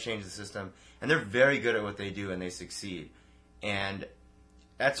don't try to change the system. And they're very good at what they do, and they succeed. And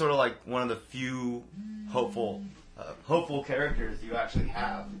that's sort of like one of the few hopeful characters you actually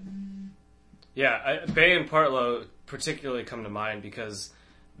have. Yeah, Bay and Partlow particularly come to mind because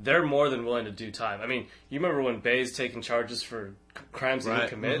they're more than willing to do time. I mean, you remember when Bay's taking charges for crimes he didn't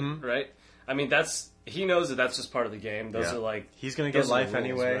commit, right? I mean, he knows that's just part of the game. Those are like he's going to get life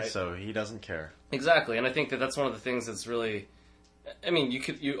anyway, so he doesn't care. Exactly, and I think that's one of the things that's really. I mean,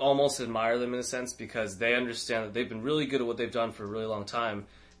 you almost admire them in a sense because they understand that they've been really good at what they've done for a really long time,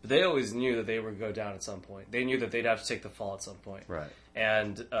 but they always knew that they would go down at some point. They knew that they'd have to take the fall at some point. Right.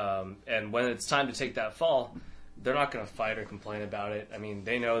 And when it's time to take that fall, they're not going to fight or complain about it. I mean,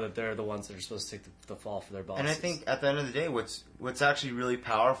 they know that they're the ones that are supposed to take the fall for their bosses. And I think at the end of the day, what's actually really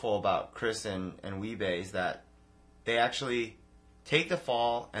powerful about Chris and Weebay is that they actually take the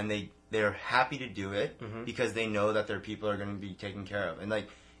fall, and they're happy to do it because they know that their people are going to be taken care of. And like,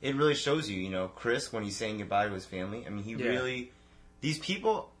 it really shows you, you know, Chris, when he's saying goodbye to his family, I mean, he really, these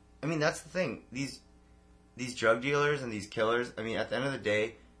people, I mean, that's the thing. These drug dealers and these killers, I mean, at the end of the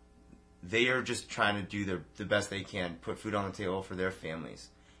day, they are just trying to do the best they can, put food on the table for their families.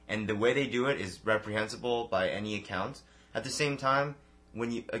 And the way they do it is reprehensible by any account. At the same time,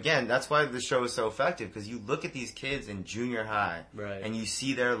 again, that's why the show is so effective, because you look at these kids in junior high, and you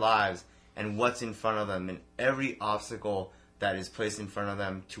see their lives and what's in front of them, and every obstacle that is placed in front of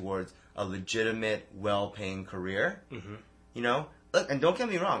them towards a legitimate, well-paying career. You know, look, and don't get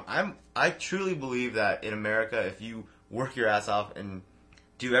me wrong, I truly believe that in America, if you work your ass off and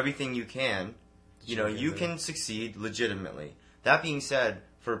do everything you can, you know, you can succeed legitimately. That being said,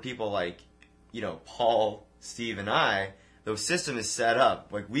 for people like, you know, Paul, Steve, and I, the system is set up.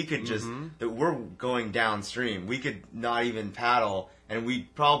 Like, we could just, we're going downstream. We could not even paddle, and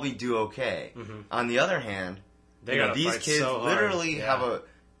we'd probably do okay. On the other hand, these kids literally have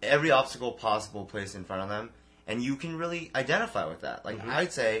every obstacle possible placed in front of them, and you can really identify with that. Like,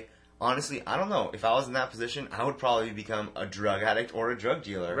 I'd say, honestly, I don't know. If I was in that position, I would probably become a drug addict or a drug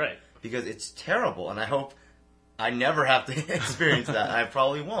dealer. Right. Because it's terrible, and I hope I never have to experience that. I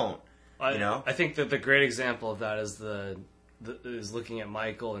probably won't. You know? I think that the great example of that is is looking at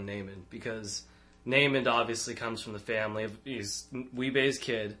Michael and Naaman, because Naaman obviously comes from the family. He's Weebei's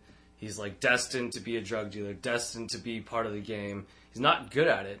kid. He's like destined to be a drug dealer, destined to be part of the game. He's not good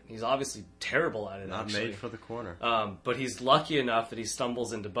at it. He's obviously terrible at it. Not made for the corner. But he's lucky enough that he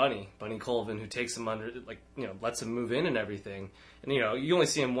stumbles into Bunny Colvin, who takes him under, like, you know, lets him move in and everything. And, you know, you only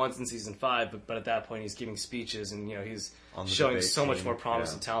see him once in season 5, but at that point he's giving speeches, and, you know, he's showing so much more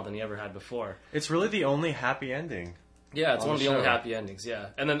promise and talent than he ever had before. It's really the only happy ending. Yeah, it's one of the only happy endings, yeah.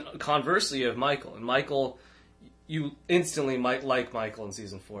 And then conversely, you have Michael. And Michael, you instantly might like Michael in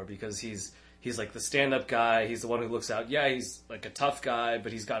season 4, because he's like the stand-up guy. He's the one who looks out. Yeah, he's like a tough guy,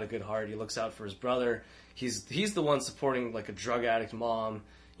 but he's got a good heart. He looks out for his brother. He's the one supporting like a drug addict mom.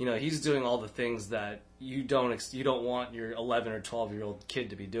 You know, he's doing all the things that you don't want your 11 or 12-year-old kid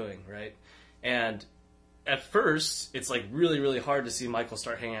to be doing, right? And at first, it's like really, really hard to see Michael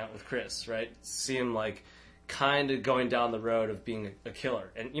start hanging out with Chris, right? See him like kind of going down the road of being a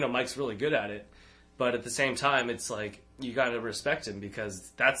killer. And, you know, Mike's really good at it. But at the same time, it's like, you got to respect him,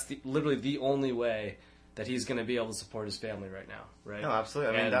 because that's literally the only way that he's going to be able to support his family right now, right? No,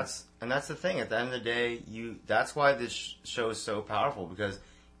 absolutely. I mean, that's the thing. At the end of the day, that's why this show is so powerful, because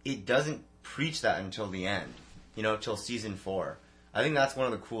it doesn't preach that until the end, you know, till season 4. I think that's one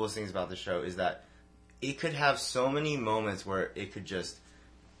of the coolest things about the show, is that it could have so many moments where it could just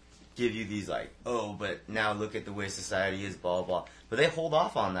give you these like, oh, but now look at the way society is, blah, blah. But they hold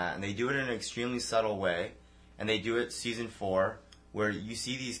off on that, and they do it in an extremely subtle way. And they do it season 4, where you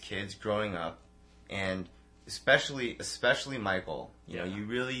see these kids growing up, and especially Michael. You know, you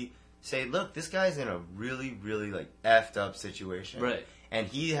really say, look, this guy's in a really, really like effed up situation, right? And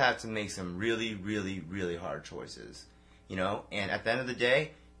he had to make some really, really, really hard choices. You know, and at the end of the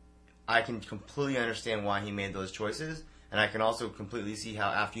day, I can completely understand why he made those choices, and I can also completely see how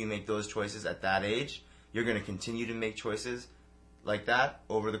after you make those choices at that age, you're going to continue to make choices like that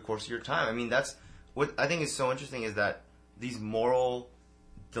over the course of your time. I mean, that's what I think is so interesting, is that these moral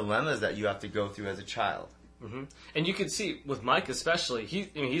dilemmas that you have to go through as a child. And you can see with Mike especially,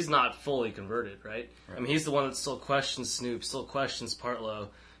 he's not fully converted, right? I mean, he's the one that still questions Snoop, still questions Partlow,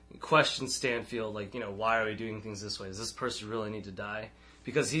 questions Stanfield, like, you know, why are we doing things this way? Does this person really need to die?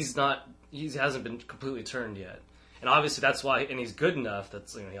 Because he hasn't been completely turned yet. And obviously that's why, and he's good enough,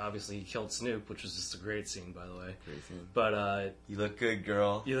 that's, you know, obviously he killed Snoop, which was just a great scene, by the way. Great scene. But, you look good,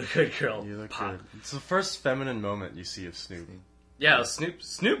 girl. You look good, girl. You look good. It's the first feminine moment you see of Snoop. Yeah,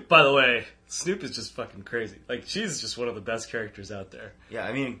 Snoop, by the way, Snoop is just fucking crazy. Like, she's just one of the best characters out there. Yeah,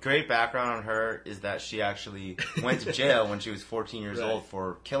 I mean, great background on her is that she actually went to jail when she was 14 years old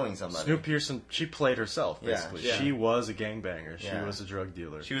for killing somebody. Snoop Pearson, she played herself, basically. Yeah. She was a gangbanger. She was a drug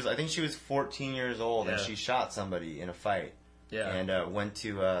dealer. I think she was 14 years old, and she shot somebody in a fight. Yeah. And went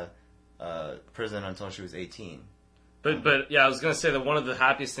to prison until she was 18. But yeah, I was going to say that one of the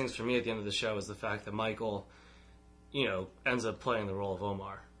happiest things for me at the end of the show is the fact that Michael, you know, ends up playing the role of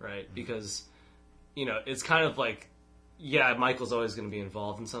Omar, right? Mm-hmm. Because, you know, it's kind of like, yeah, Michael's always going to be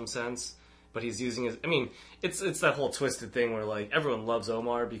involved in some sense, but he's using his, I mean, it's that whole twisted thing where, like, everyone loves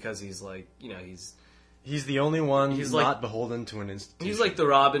Omar because he's, like, you know, he's the only one who's not beholden to an institution. He's like the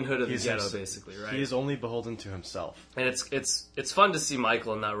Robin Hood of the ghetto, basically, right? He is only beholden to himself. And it's fun to see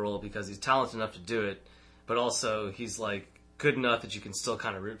Michael in that role because he's talented enough to do it, but also he's, like, good enough that you can still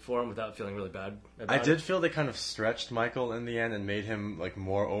kind of root for him without feeling really bad about I it. did feel they kind of stretched Michael in the end and made him like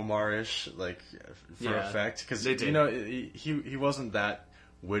more Omar-ish, like for Yeah, effect, because they did. you know he wasn't that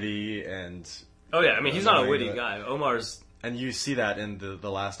witty and Oh yeah, I mean he's not a annoying, witty but- guy. Omar's and you see that in the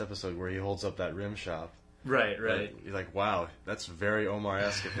last episode where he holds up that rim shop. right. You're like, wow, that's very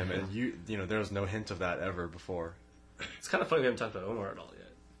Omar-esque of him, and you know there was no hint of that ever before. It's kind of funny we haven't talked about Omar at all yet.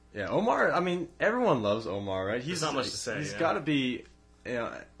 Yeah, Omar. I mean, everyone loves Omar, right? There's not much to say, He's yeah. got to be, you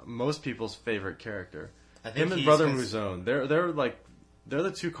know, most people's favorite character. I think Him and he's Brother cons- Muzone. They're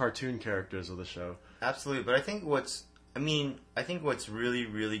the two cartoon characters of the show. Absolutely, but I think what's really,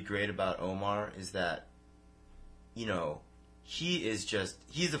 really great about Omar is that, you know, he's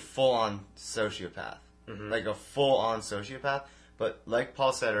a full-on sociopath. Like a full-on sociopath. But like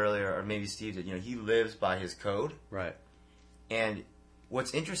Paul said earlier, or maybe Steve did, you know, he lives by his code. Right. And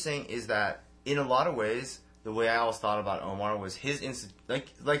what's interesting is that in a lot of ways, the way I always thought about Omar was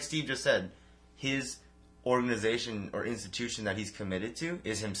like Steve just said, his organization or institution that he's committed to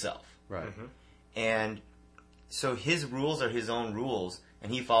is himself. Right. And so his rules are his own rules,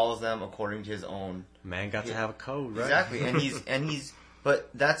 and he follows them according to his own. Man got to have a code, right? Exactly, and he's.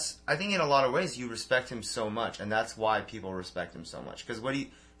 But I think in a lot of ways you respect him so much, and that's why people respect him so much. Because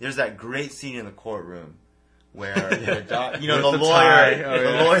there's that great scene in the courtroom where the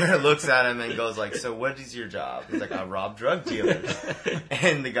lawyer looks at him and goes like, "So what is your job?" He's like, "I rob drug dealers,"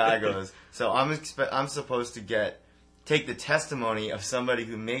 and the guy goes, "So I'm supposed to take the testimony of somebody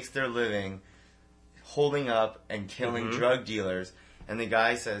who makes their living holding up and killing drug dealers," and the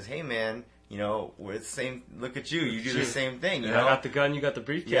guy says, "Hey man, you know, we're the same. Look at you. You do the same thing. You know, I got the gun, you got the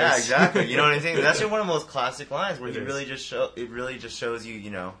briefcase. yeah, exactly. You know what I'm saying? That's one of the most classic lines where It it really just shows you,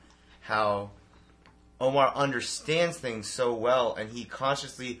 you know, how Omar understands things so well, and he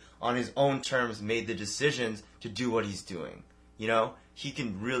consciously, on his own terms, made the decisions to do what he's doing. You know, he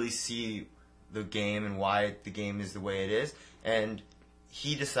can really see the game and why the game is the way it is, and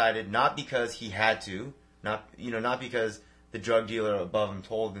he decided not because he had to, not because the drug dealer above him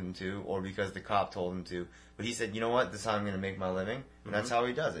told him to, or because the cop told him to, but he said, you know what, this is how I'm going to make my living, and that's how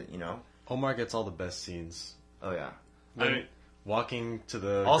he does it, you know? Omar gets all the best scenes. Oh, yeah. I mean, Walking to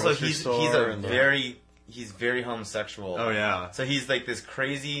the Also, grocery he's store. and he's very homosexual. Oh, yeah. So he's like this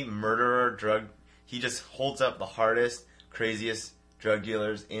crazy murderer, he just holds up the hardest, craziest drug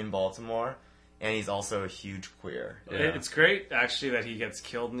dealers in Baltimore, and he's also a huge queer. Yeah. It's great actually that he gets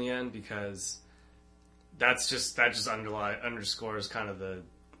killed in the end because that just underscores kind of the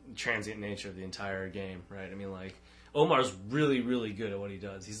transient nature of the entire game, right? I mean, like Omar's really, really good at what he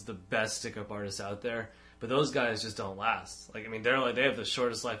does. He's the best stick-up artist out there, but those guys just don't last. Like, I mean, they have the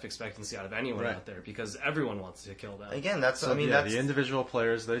shortest life expectancy out of anyone Right. out there because everyone wants to kill them. Again, that's the individual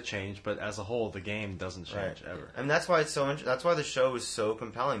players, they change, but as a whole, the game doesn't change right. ever. And that's why that's why the show is so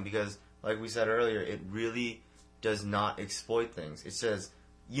compelling, because like we said earlier, it really does not exploit things. It says,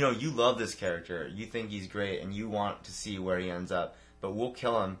 you know, you love this character, you think he's great, and you want to see where he ends up, but we'll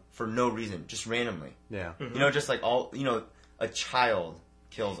kill him for no reason, just randomly. Yeah. You know, just like a child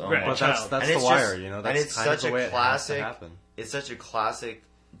kills Omar. Right, But child. that's And the it's wire, just- you know. and That's it's kind of such the a way classic- it has to happen. It's such a classic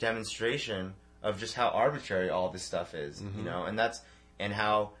demonstration of just how arbitrary all this stuff is, you know, and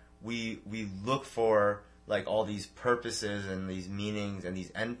how we look for like all these purposes and these meanings and these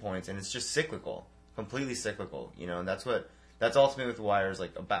endpoints, and it's just cyclical, completely cyclical, you know, and that's ultimately what The Wire is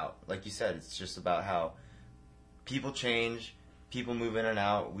like about. Like you said, it's just about how people change, people move in and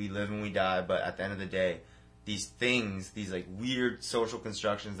out, we live and we die, but at the end of the day, these things, these like weird social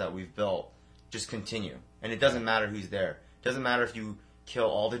constructions that we've built, just continue. And it doesn't matter who's there. It doesn't matter if you kill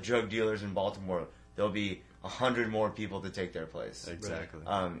all the drug dealers in Baltimore. There'll be 100 more people to take their place. Exactly.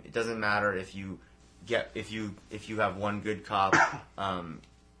 It doesn't matter if you have one good cop,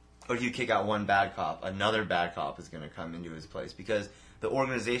 or if you kick out one bad cop, another bad cop is going to come into his place, because the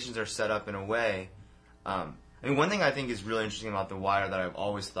organizations are set up in a way. I mean, one thing I think is really interesting about The Wire that I've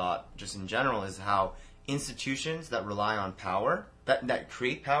always thought, just in general, is how institutions that rely on power, that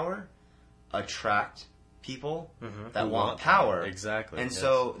create power, attract people that Who want power. Exactly. And yes.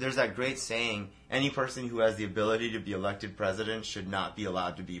 so there's that great saying, any person who has the ability to be elected president should not be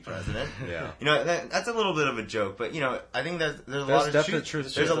allowed to be president. Yeah. You know, that's a little bit of a joke, but, you know, I think there's a lot of definite truth.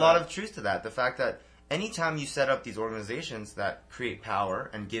 truth There's to a lot that. of truth to that. The fact that anytime you set up these organizations that create power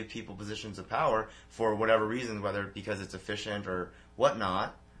and give people positions of power for whatever reason, whether because it's efficient or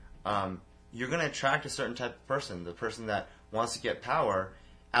whatnot, you're going to attract a certain type of person, the person that wants to get power,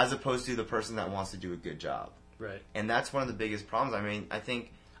 as opposed to the person that wants to do a good job. Right. And that's one of the biggest problems. I mean, I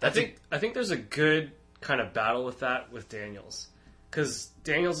think I think there's a good kind of battle with that with Daniels, because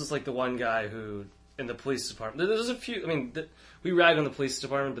Daniels is like the one guy who in the police department. There's a few. I mean, we rag on the police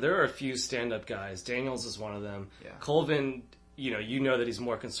department, but there are a few stand-up guys. Daniels is one of them. Yeah. Colvin, you know that he's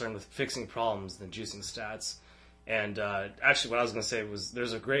more concerned with fixing problems than juicing stats. And actually, what I was going to say was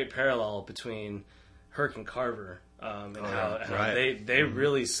there's a great parallel between Herc and Carver, and how right. they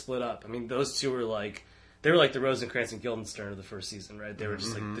really split up. I mean, those two were like the Rosencrantz and Guildenstern of the first season, right? They were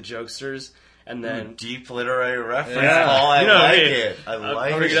just like the jokesters. And then deep literary reference. Yeah. I like hey, it. I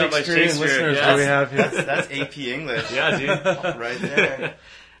like bring it. it up by Shakespearean Shakespeare. listeners Yeah. do we have here? That's AP English. Yeah, dude. Right there.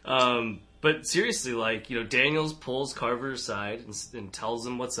 But seriously, like, Daniels pulls Carver aside and tells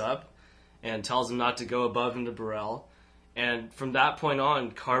him what's up and tells him not to go above into Burrell. And from that point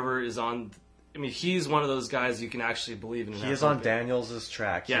on, Carver is on. I mean, he's one of those guys you can actually believe in. He is on Daniels'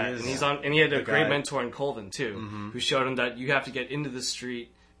 track. Yeah, he is and he's on, and he had a great guy. mentor in Colvin too, who showed him that you have to get into the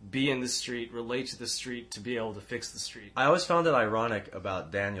street, be in the street, relate to the street to be able to fix the street. I always found it ironic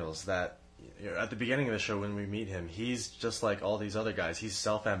about Daniels that at the beginning of the show when we meet him, he's just like all these other guys. He's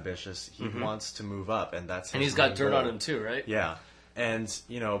self-ambitious. He wants to move up, and that's his And he's got main dirt goal. on him too, right? Yeah. And,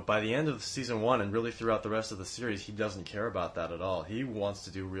 by the end of season 1 and really throughout the rest of the series, he doesn't care about that at all. He wants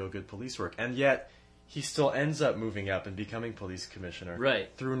to do real good police work. And yet, he still ends up moving up and becoming police commissioner. Right.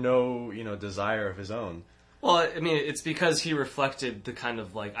 Through no, desire of his own. Well, I mean, it's because he reflected the kind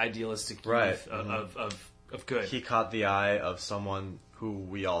of like idealistic youth Right. of good. He caught the eye of someone who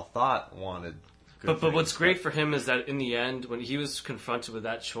we all thought wanted good But what's things, great for him is that in the end, when he was confronted with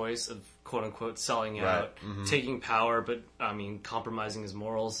that choice of quote unquote selling out, taking power, but I mean compromising his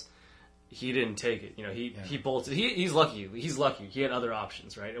morals, he didn't take it. He bolted. He's lucky. He's lucky. He had other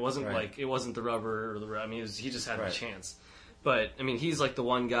options, right? It wasn't like it wasn't the rubber or the. I mean, he just had a chance. But I mean, he's like the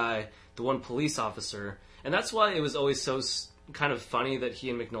one guy, the one police officer, and that's why it was always so kind of funny that he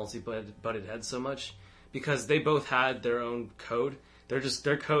and McNulty butted heads so much, because they both had their own code.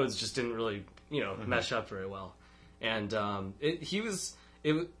 Their codes just didn't really mesh up very well, and he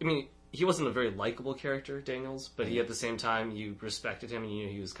wasn't a very likable character, Daniels, but he at the same time you respected him and you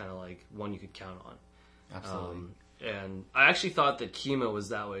knew he was kind of like one you could count on. Absolutely. And I actually thought that Kima was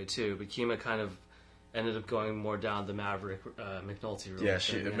that way too, but Kima kind of ended up going more down the Maverick McNulty route. Yeah,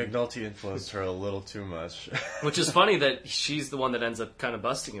 McNulty influenced her a little too much. Which is funny that she's the one that ends up kind of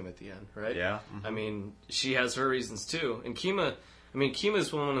busting him at the end, right? Yeah. I mean, she has her reasons too. And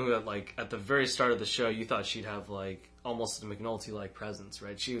Kima's one who had, like, at the very start of the show, you thought she'd have, like, almost a McNulty-like presence,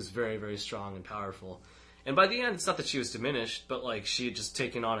 right? She was very, very strong and powerful. And by the end, it's not that she was diminished, but, like, she had just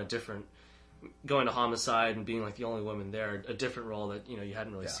taken on going to Homicide and being, like, the only woman there, a different role that, you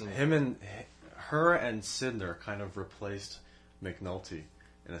hadn't really seen. Her and Sidner kind of replaced McNulty,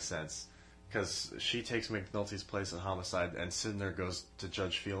 in a sense. Because she takes McNulty's place in Homicide, and Sidner goes to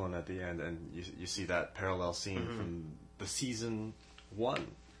Judge Phelan at the end, and you see that parallel scene from the season 1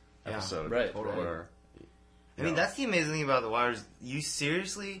 episode. Right. Where, I mean, that's the amazing thing about The Wire. You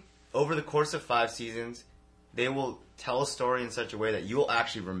seriously, over the course of 5 seasons, they will tell a story in such a way that you will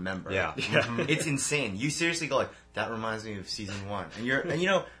actually remember. Yeah. It's insane. You seriously go like, that reminds me of season 1.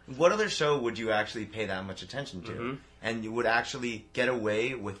 And what other show would you actually pay that much attention to? And you would actually get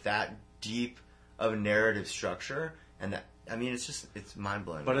away with that deep of a narrative structure? And that, I mean, it's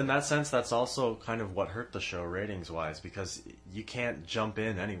mind-blowing. But in that sense, that's also kind of what hurt the show ratings-wise, because you can't jump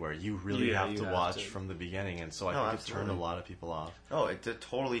in anywhere. You really have to watch from the beginning, and so I think it turned a lot of people off. Oh, it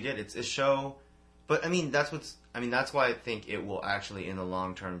totally did. It's a show, but I mean, that's why I think it will actually, in the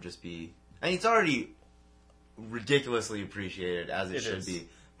long term, just be. I mean, it's already ridiculously appreciated as it should be,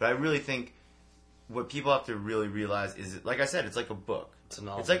 but I really think what people have to really realize is, like I said, it's like a book. It's a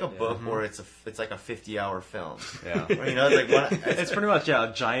novel. It's like a book, or it's like a 50-hour film. Yeah, it's pretty much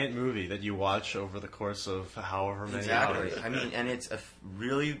a giant movie that you watch over the course of however many hours. I mean, and it's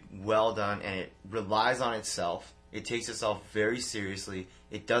really well done, and it relies on itself. It takes itself very seriously.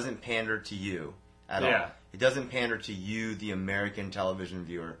 It doesn't pander to you at all. It doesn't pander to you, the American television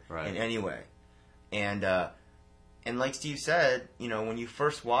viewer, in any way. And like Steve said, when you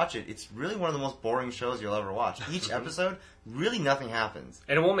first watch it, it's really one of the most boring shows you'll ever watch. Each episode, really nothing happens.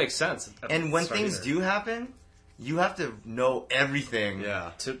 And it won't make sense. And when things do happen, you have to know everything.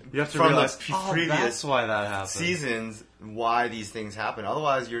 Yeah. You have to from realize, the previous that's why that happened. seasons, why these things happen.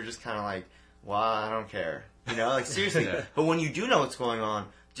 Otherwise, you're just kind of like, well, I don't care. Seriously. But when you do know what's going on,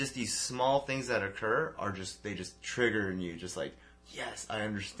 just these small things that occur they just trigger in you, just like, yes, I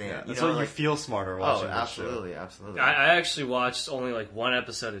understand. That's why you feel smarter watching the show. Absolutely. I actually watched only like one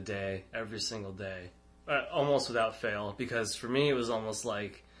episode a day, every single day, almost without fail. Because for me, it was almost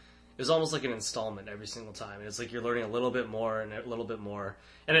like an installment every single time. And it's like you're learning a little bit more and a little bit more.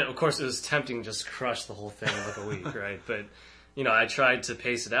 And of course, it was tempting to just crush the whole thing in like a week, right? But I tried to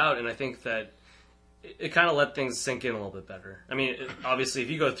pace it out, and I think that it kind of let things sink in a little bit better. I mean, obviously,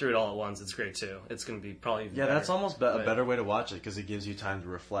 if you go through it all at once, it's great too. It's going to be probably even better. That's almost a better way to watch it because it gives you time to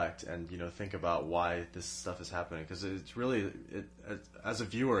reflect and think about why this stuff is happening. Because it's really, as a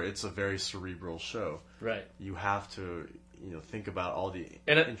viewer, it's a very cerebral show. Right. You have to think about all the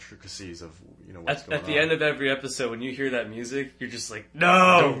intricacies of what's going on. At the end of every episode, when you hear that music, you're just like,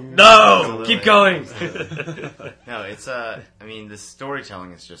 no, keep going. No, it's I mean, the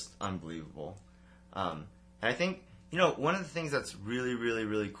storytelling is just unbelievable. And I think, one of the things that's really, really,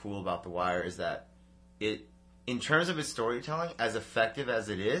 really cool about The Wire is that in terms of its storytelling, as effective as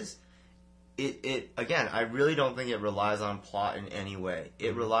it is, it again, I really don't think it relies on plot in any way.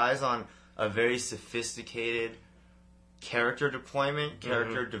 It relies on a very sophisticated character deployment,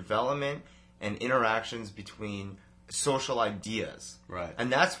 character development, and interactions between social ideas. Right.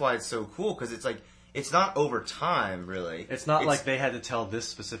 And that's why it's so cool, because it's like, it's not over time, really. It's not like they had to tell this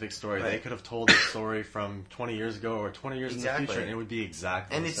specific story. Right. They could have told the story from 20 years ago or 20 years in the future, and it would be exactly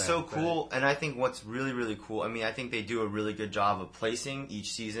the same. And it's so cool, and I think what's really, really cool, I mean, I think they do a really good job of placing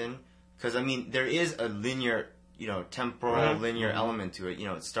each season, because, I mean, there is a linear, temporal, linear element to it.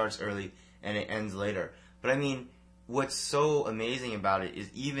 It starts early and it ends later. But, I mean, what's so amazing about it is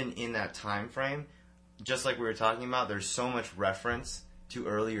even in that time frame, just like we were talking about, there's so much reference to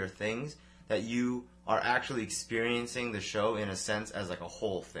earlier things that you are actually experiencing the show in a sense as like a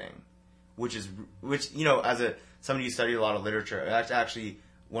whole thing, which as somebody who studied a lot of literature, that's actually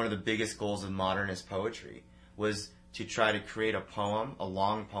one of the biggest goals of modernist poetry, was to try to create a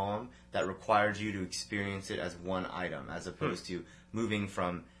long poem that required you to experience it as one item, as opposed to moving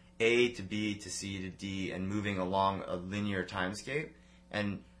from A to B to C to D and moving along a linear timescape.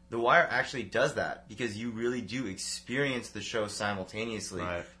 And The Wire actually does that because you really do experience the show simultaneously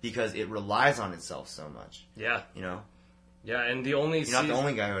because it relies on itself so much. Yeah. Yeah, and You're not the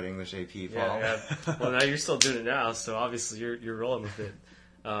only guy who had English AP, Paul. Yeah. Well, now you're still doing it now, so obviously you're rolling with it.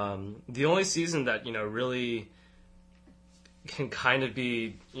 The only season that, really can kind of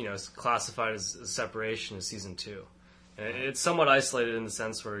be, classified as a separation is season 2. And it's somewhat isolated in the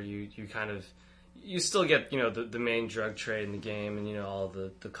sense where you kind of... You still get, the main drug trade in the game and, all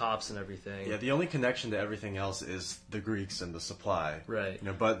the cops and everything. Yeah, the only connection to everything else is the Greeks and the supply. Right.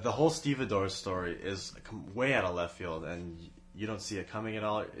 But the whole stevedore story is way out of left field, and you don't see it coming at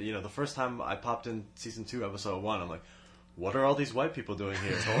all. The first time I popped in season 2, episode 1, I'm like, what are all these white people doing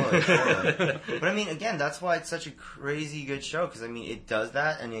here? Totally. But I mean, again, that's why it's such a crazy good show, because, I mean, it does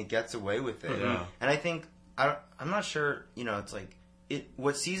that and it gets away with it. Yeah. And I think, I'm not sure, it's like,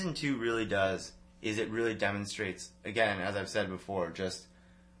 what season 2 really does is it really demonstrates, again, as I've said before, just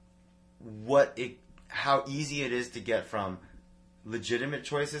how easy it is to get from legitimate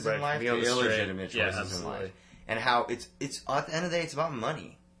choices in life to illegitimate choices in life. And how it's at the end of the day, it's about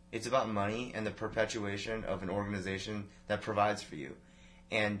money. It's about money and the perpetuation of an organization that provides for you.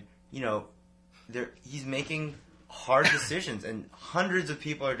 And, he's making hard decisions, and hundreds of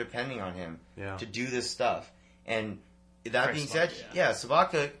people are depending on him to do this stuff. And that being said,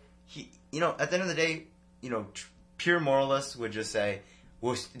 Sobotka, at the end of the day, pure moralists would just say,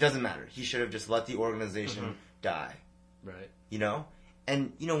 well, it doesn't matter. He should have just let the organization die. Right.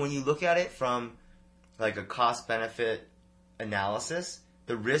 And, when you look at it from, like, a cost-benefit analysis,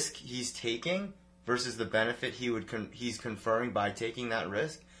 the risk he's taking versus the benefit he's conferring by taking that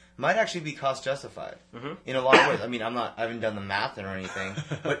risk might actually be cost-justified in a lot of ways. I mean, I haven't done the math or anything,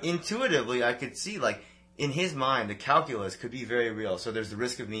 but intuitively I could see, like, in his mind, the calculus could be very real. So there's the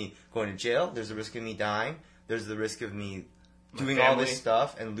risk of me going to jail. There's the risk of me dying. There's the risk of me doing all this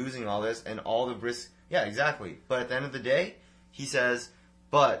stuff and losing all this and all the risk. Yeah, exactly. But at the end of the day, he says,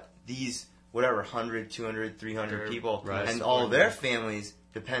 but these, 100, 200, 300 people and all their families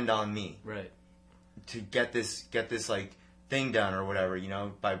depend on me. Right. To get this like thing done or whatever,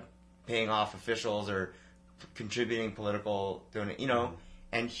 by paying off officials or contributing political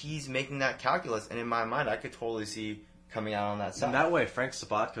and he's making that calculus, and in my mind, I could totally see coming out on that side. In that way, Frank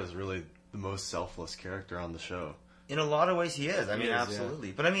Sobotka is really the most selfless character on the show. In a lot of ways, he is. I mean, absolutely.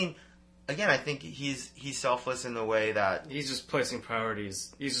 Yeah. But I mean, again, I think he's selfless in the way that he's just placing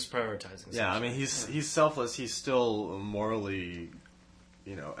priorities. He's just prioritizing. Yeah, I mean, he's selfless. He's still morally,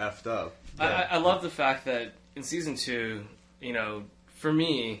 effed up. I love the fact that in season 2, for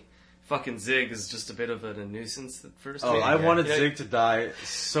me, fucking Zig is just a bit of a nuisance at first. Oh, I wanted Zig to die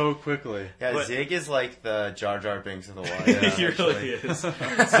so quickly. Yeah, but Zig is like the Jar Jar Binks of the Wire. He really is.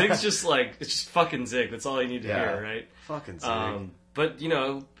 Zig's just like, it's just fucking Zig. That's all you need to hear, right? Fucking Zig. But,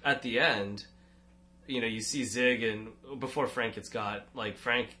 at the end, you see Zig, and before Frank gets got, like,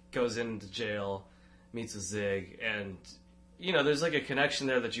 Frank goes into jail, meets with Zig, and, there's like a connection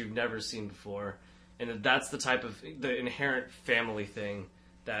there that you've never seen before. and that's the inherent family thing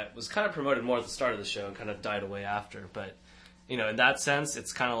that was kind of promoted more at the start of the show and kind of died away after. But in that sense,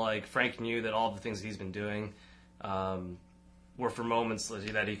 it's kind of like Frank knew that all the things that he's been doing were for moments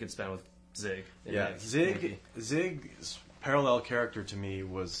that he could spend with Zig. Yeah, Zig's parallel character to me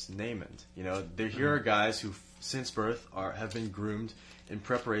was Naaman. Here are guys who, since birth, have been groomed in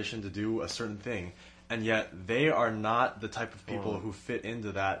preparation to do a certain thing, and yet they are not the type of people who fit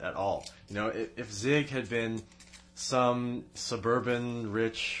into that at all. If Zig had been some suburban,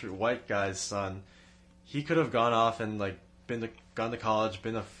 rich, white guy's son, he could have gone off and gone to college,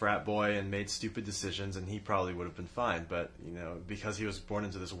 been a frat boy, and made stupid decisions, and he probably would have been fine. But because he was born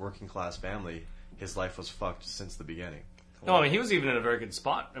into this working class family, his life was fucked since the beginning. No, I mean, he was even in a very good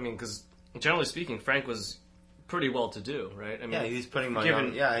spot. I mean, because generally speaking, Frank was pretty well to do, right? I mean, he was putting money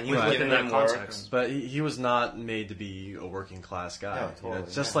on. Yeah, and he was within that context. But he was not made to be a working class guy. Yeah,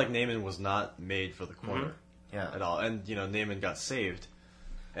 totally, just like Naaman was not made for the corner at all. And Naaman got saved.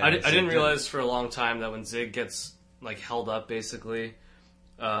 I didn't realize for a long time that when Zig gets held up, basically,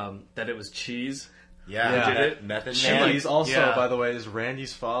 that it was Cheese. Yeah. Method Man. Cheese also, by the way, is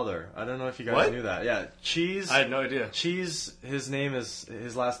Randy's father. I don't know if you guys knew that. Yeah, Cheese. I had no idea. Cheese. His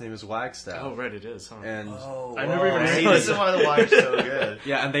last name is Wagstaff. Oh, right, it is. Huh? And I never even realized. This is why the Wire's so good.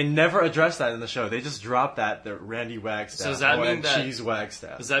 Yeah, and they never addressed that in the show. They just dropped that Randy Wagstaff. So does that mean that Cheese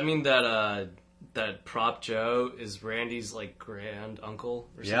Wagstaff? Does that mean that that Prop Joe is Randy's grand uncle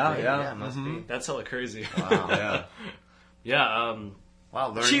or something? Yeah, must be. That's hella crazy. Wow. Yeah.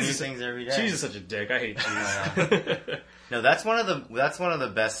 Wow, learning new things every day. Cheese is such a dick. I hate Cheese. No, that's one of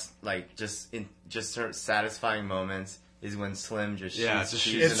the best just sort of satisfying moments is when Slim just shoots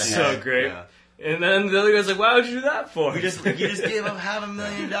Cheese in the head. It's so great. Yeah. And then the other guy's like, "Why would you do that for?" You just gave up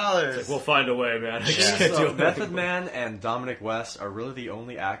 $500,000. We'll find a way, man. I just can't do So it. Method Man and Dominic West are really the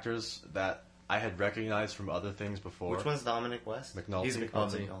only actors that I had recognized from other things before. Which one's Dominic West? McNulty. He's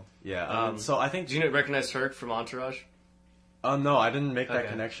McNulty. Yeah. So I think. Do you recognize Herc from Entourage? Oh no, I didn't make that Okay.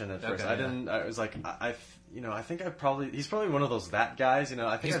 connection at first. Okay, I didn't. I was like, I think he's probably one of those that guys.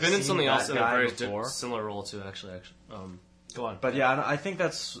 I think He's I've been in seen something that else in a guy very before. similar role too. Actually, go on. But yeah, I think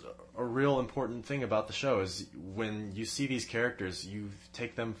that's a real important thing about the show is when you see these characters, you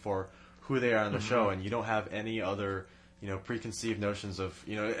take them for who they are on the show, and you don't have any other preconceived notions of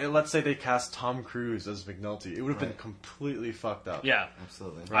let's say they cast Tom Cruise as McNulty, it would have been completely fucked up. Yeah,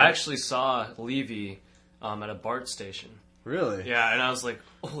 Absolutely. I actually saw Levy at a BART station. Really? Yeah, and I was like,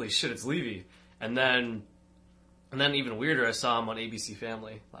 "Holy shit, it's Levy!" And then even weirder, I saw him on ABC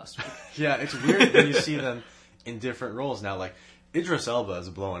Family last week. Yeah, it's weird when you see them in different roles now. Like Idris Elba is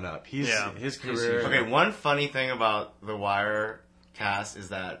blowing up. His career. Okay, one funny thing about the Wire cast is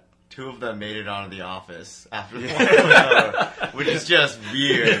that 2 of them made it onto The Office after the Wire was over, which is just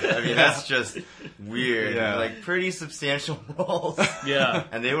weird. I mean, that's just weird. Yeah. Pretty substantial roles. Yeah.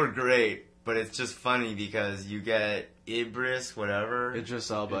 And they were great, but it's just funny because you get Idris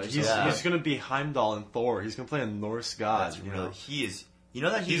Elba. He's going to be Heimdall in Thor. He's going to play a Norse god. That's really, he is. You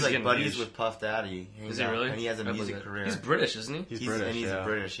know that he's like buddies with Puff Daddy. Is he really? And he has a music career. He's British, isn't he? He's British. And he's yeah.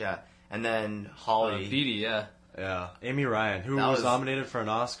 British, yeah. And then Holly. Beatty, yeah. Yeah, Amy Ryan, who was nominated for an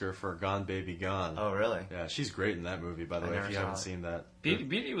Oscar for Gone Baby Gone. Oh, really? Yeah, she's great in that movie. By the way, if you haven't seen that,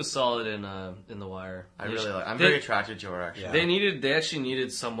 Beatty was solid in The Wire. I'm very attracted to her actually. Yeah. They actually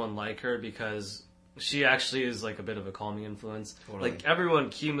needed someone like her because she actually is a bit of a calming influence. Totally. Everyone,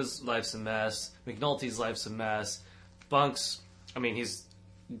 Kima's life's a mess. McNulty's life's a mess. Bunk's, he's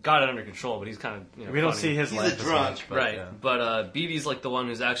got it under control, but he's kind of we don't see his life as much, but, right? Yeah. But Beatty's the one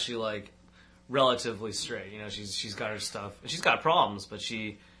who's actually relatively straight. She's got her stuff. She's got problems, but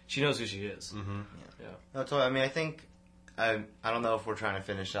she knows who she is. Mm-hmm. Yeah. No, totally. I think I don't know if we're trying to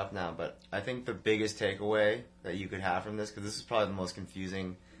finish up now, but I think the biggest takeaway that you could have from this, because this is probably the most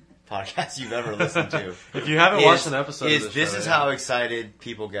confusing podcast you've ever listened to. If you haven't watched an episode of this is how excited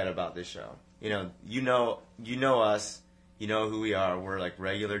people get about this show. You know us, you know who we are. We're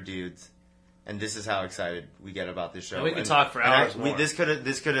regular dudes. And this is how excited we get about this show. And we can talk for hours more. This could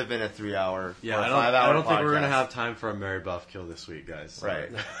have been a 3-hour or 5-hour I don't think we're podcast. gonna have time for a Mary Buff kill this week, guys.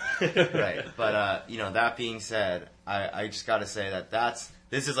 Right. Right. But that being said, I just got to say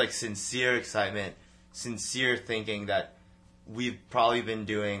this is sincere excitement, sincere thinking that we've probably been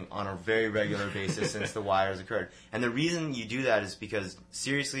doing on a very regular basis since The Wire has occurred. And the reason you do that is because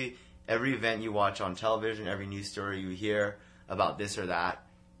seriously, every event you watch on television, every news story you hear about this or that,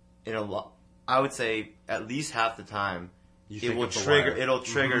 I would say at least half the time it'll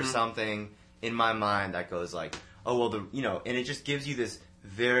trigger something in my mind that goes and it just gives you this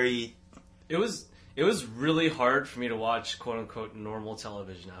very. It was really hard for me to watch quote unquote normal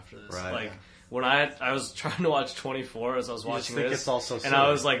television after this. Right. when I was trying to watch 24 as I was watching think this, it's all so and silly.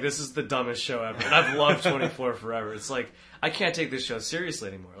 I was like, this is the dumbest show ever. And I've loved 24 forever. It's like, I can't take this show seriously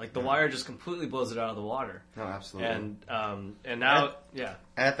anymore. Like, The Wire just completely blows it out of the water. No, absolutely. And now, yeah.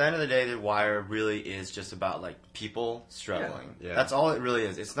 And at the end of the day, The Wire really is just about, like, people struggling. Yeah. That's all it really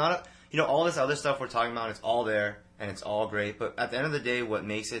is. It's not, all this other stuff we're talking about, it's all there, and it's all great. But at the end of the day, what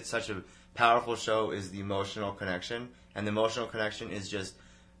makes it such a powerful show is the emotional connection. And the emotional connection is just,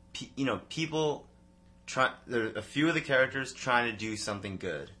 people there are a few of the characters trying to do something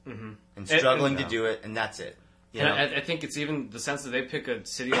good. Mm-hmm. And struggling to do it, and that's it. And I think it's even the sense that they pick a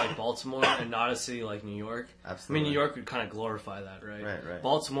city like Baltimore and not a city like New York. Absolutely. I mean, New York would kind of glorify that, right? Right.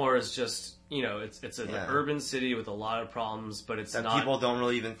 Baltimore is just, it's an urban city with a lot of problems, but it's that not... people don't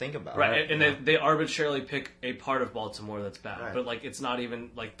really even think about. Right, and they arbitrarily pick a part of Baltimore that's bad. Right. But, like, it's not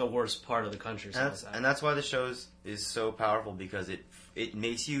even, like, the worst part of the country. And that's why the show is so powerful, because it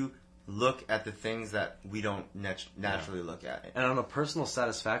makes you look at the things that we don't naturally look at. And on a personal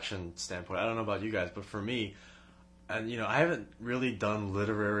satisfaction standpoint, I don't know about you guys, but for me... And, I haven't really done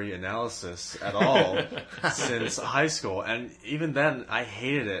literary analysis at all since high school. And even then, I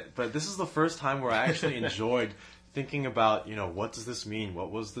hated it. But this is the first time where I actually enjoyed thinking about, what does this mean?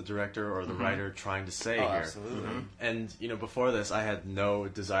 What was the director or the writer trying to say here? Absolutely. Mm-hmm. And, before this, I had no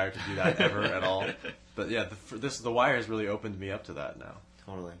desire to do that ever at all. But, yeah, The Wire has really opened me up to that now.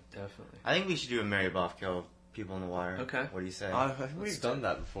 Totally. Definitely. I think we should do a Mary Boffkill People in the Wire. Okay. What do you say? I think we've done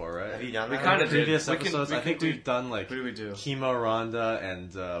that before, right? Have you done We that? kind of Previous did. episodes, I think we've done, like, Who did we do? Kima Rhonda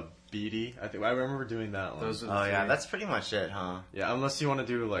and Beatty. I remember doing that one. Those are the Oh, yeah, three. that's pretty much it, huh? Yeah, unless you want to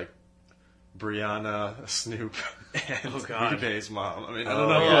do, like, Brianna, Snoop, and Rebey's mom. I mean, I don't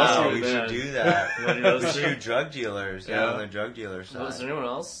know who else you we would should do. do that. Wanna do those We should three? do drug dealers. Yeah. On the drug dealer side. Is there anyone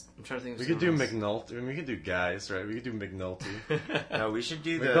else? I'm trying to think of We could do someone else. McNulty. I mean, we could do guys, right? We could do McNulty. No, we should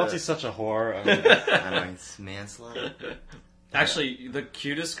do the... McNulty's such a whore. I mean, I know, it's manslaughter. Actually, the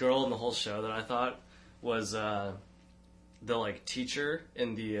cutest girl in the whole show that I thought was the like teacher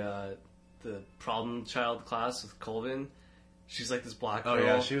in the problem child class with Colvin. She's like this black girl. oh,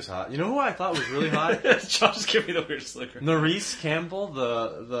 yeah, she was hot. You know who I thought was really hot? Josh is giving me the weirdest look. Nerese Campbell,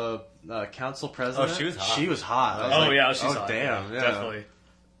 the council president. Oh, she was hot. She was hot. I was Oh, like, yeah, she's oh, hot. damn. Yeah. Definitely.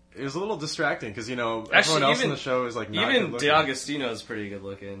 It was a little distracting because, everyone Actually, else in even- the show is like not Even good looking. D'Agostino is pretty good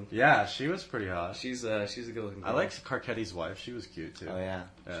looking. Yeah, she was pretty hot. She's a good looking girl. I liked Carcetti's wife. She was cute, too. Oh, yeah.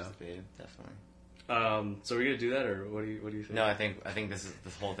 Yeah. She's a babe, definitely. So we're gonna do that, or what do you think? No, I think this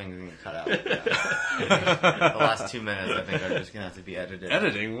whole thing is going to cut out. Yeah. The last 2 minutes, I think, are just going to have to be edited.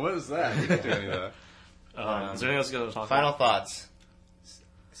 Editing? What is that? We can't do any of that. Is there anything else you gotta talk Final about? thoughts.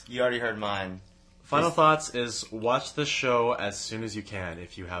 You already heard mine. Final thoughts is watch the show as soon as you can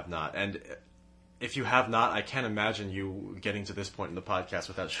if you have not. And if you have not, I can't imagine you getting to this point in the podcast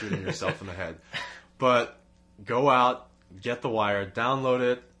without shooting yourself in the head. But go out, get The Wire, download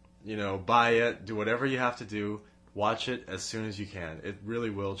it, buy it, do whatever you have to do. Watch it as soon as you can. It really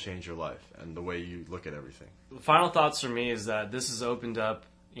will change your life and the way you look at everything. Final thoughts for me is that this has opened up,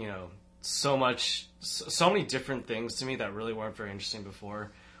 so many different things to me that really weren't very interesting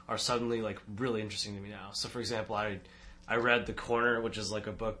before are suddenly like really interesting to me now. So, for example, I read The Corner, which is like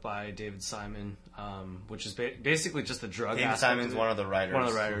a book by David Simon, which is basically just the drug. David aspect Simon's of it. one of the writers. One of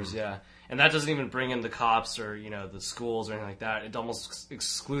the writers, yeah. And that doesn't even bring in the cops or the schools or anything like that. It almost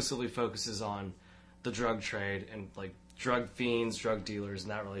exclusively focuses on the drug trade and like drug fiends, drug dealers,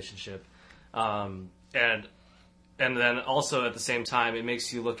 and that relationship. And then also at the same time, it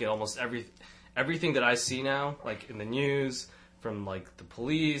makes you look at almost everything that I see now, like in the news, from like the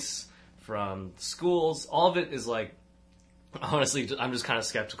police, from schools. All of it is like, honestly, I'm just kind of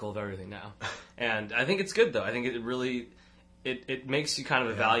skeptical of everything now. And I think it's good though. I think it really it makes you kind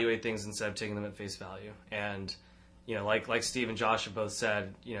of evaluate things instead of taking them at face value. And like Steve and Josh have both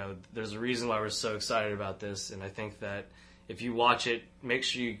said, there's a reason why we're so excited about this. And I think that if you watch it, make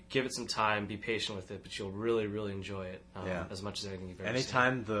sure you give it some time, be patient with it, but you'll really, really enjoy it as much as anything you've ever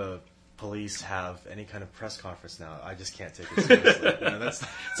Anytime the police have any kind of press conference now, I just can't take it seriously.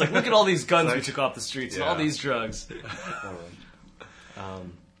 It's like, look at all these guns we took off the streets and all Yeah. these drugs.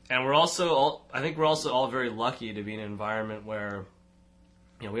 And we're also I think we're also all very lucky to be in an environment where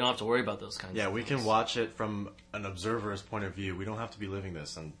we don't have to worry about those kinds of things. we can watch it from an observer's point of view. We don't have to be living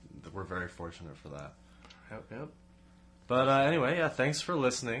this, and we're very fortunate for that. Yep. But anyway, thanks for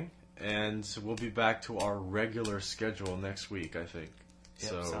listening, and we'll be back to our regular schedule next week, I think.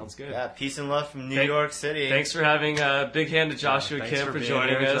 Yep, sounds good. Yeah, peace and love from New York City. Thanks for having a big hand to Joshua thanks Kim for for being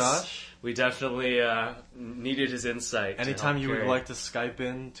joining here, us. Josh. We definitely needed his insight. to Anytime help you would carry. like to Skype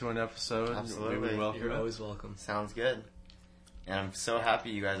in to an episode, we Absolutely. would welcome You're it. always welcome. Sounds good. And I'm so happy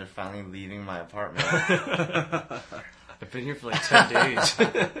you guys are finally leaving my apartment. I've been here for like 10 days.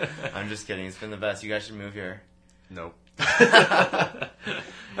 I'm just kidding. It's been the best. You guys should move here. Nope.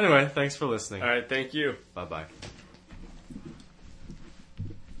 Anyway, thanks for listening. All right, thank you. Bye-bye.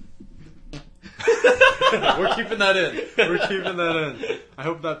 We're keeping that in. We're keeping that in. I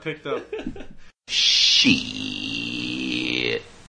hope that picked up. Shit.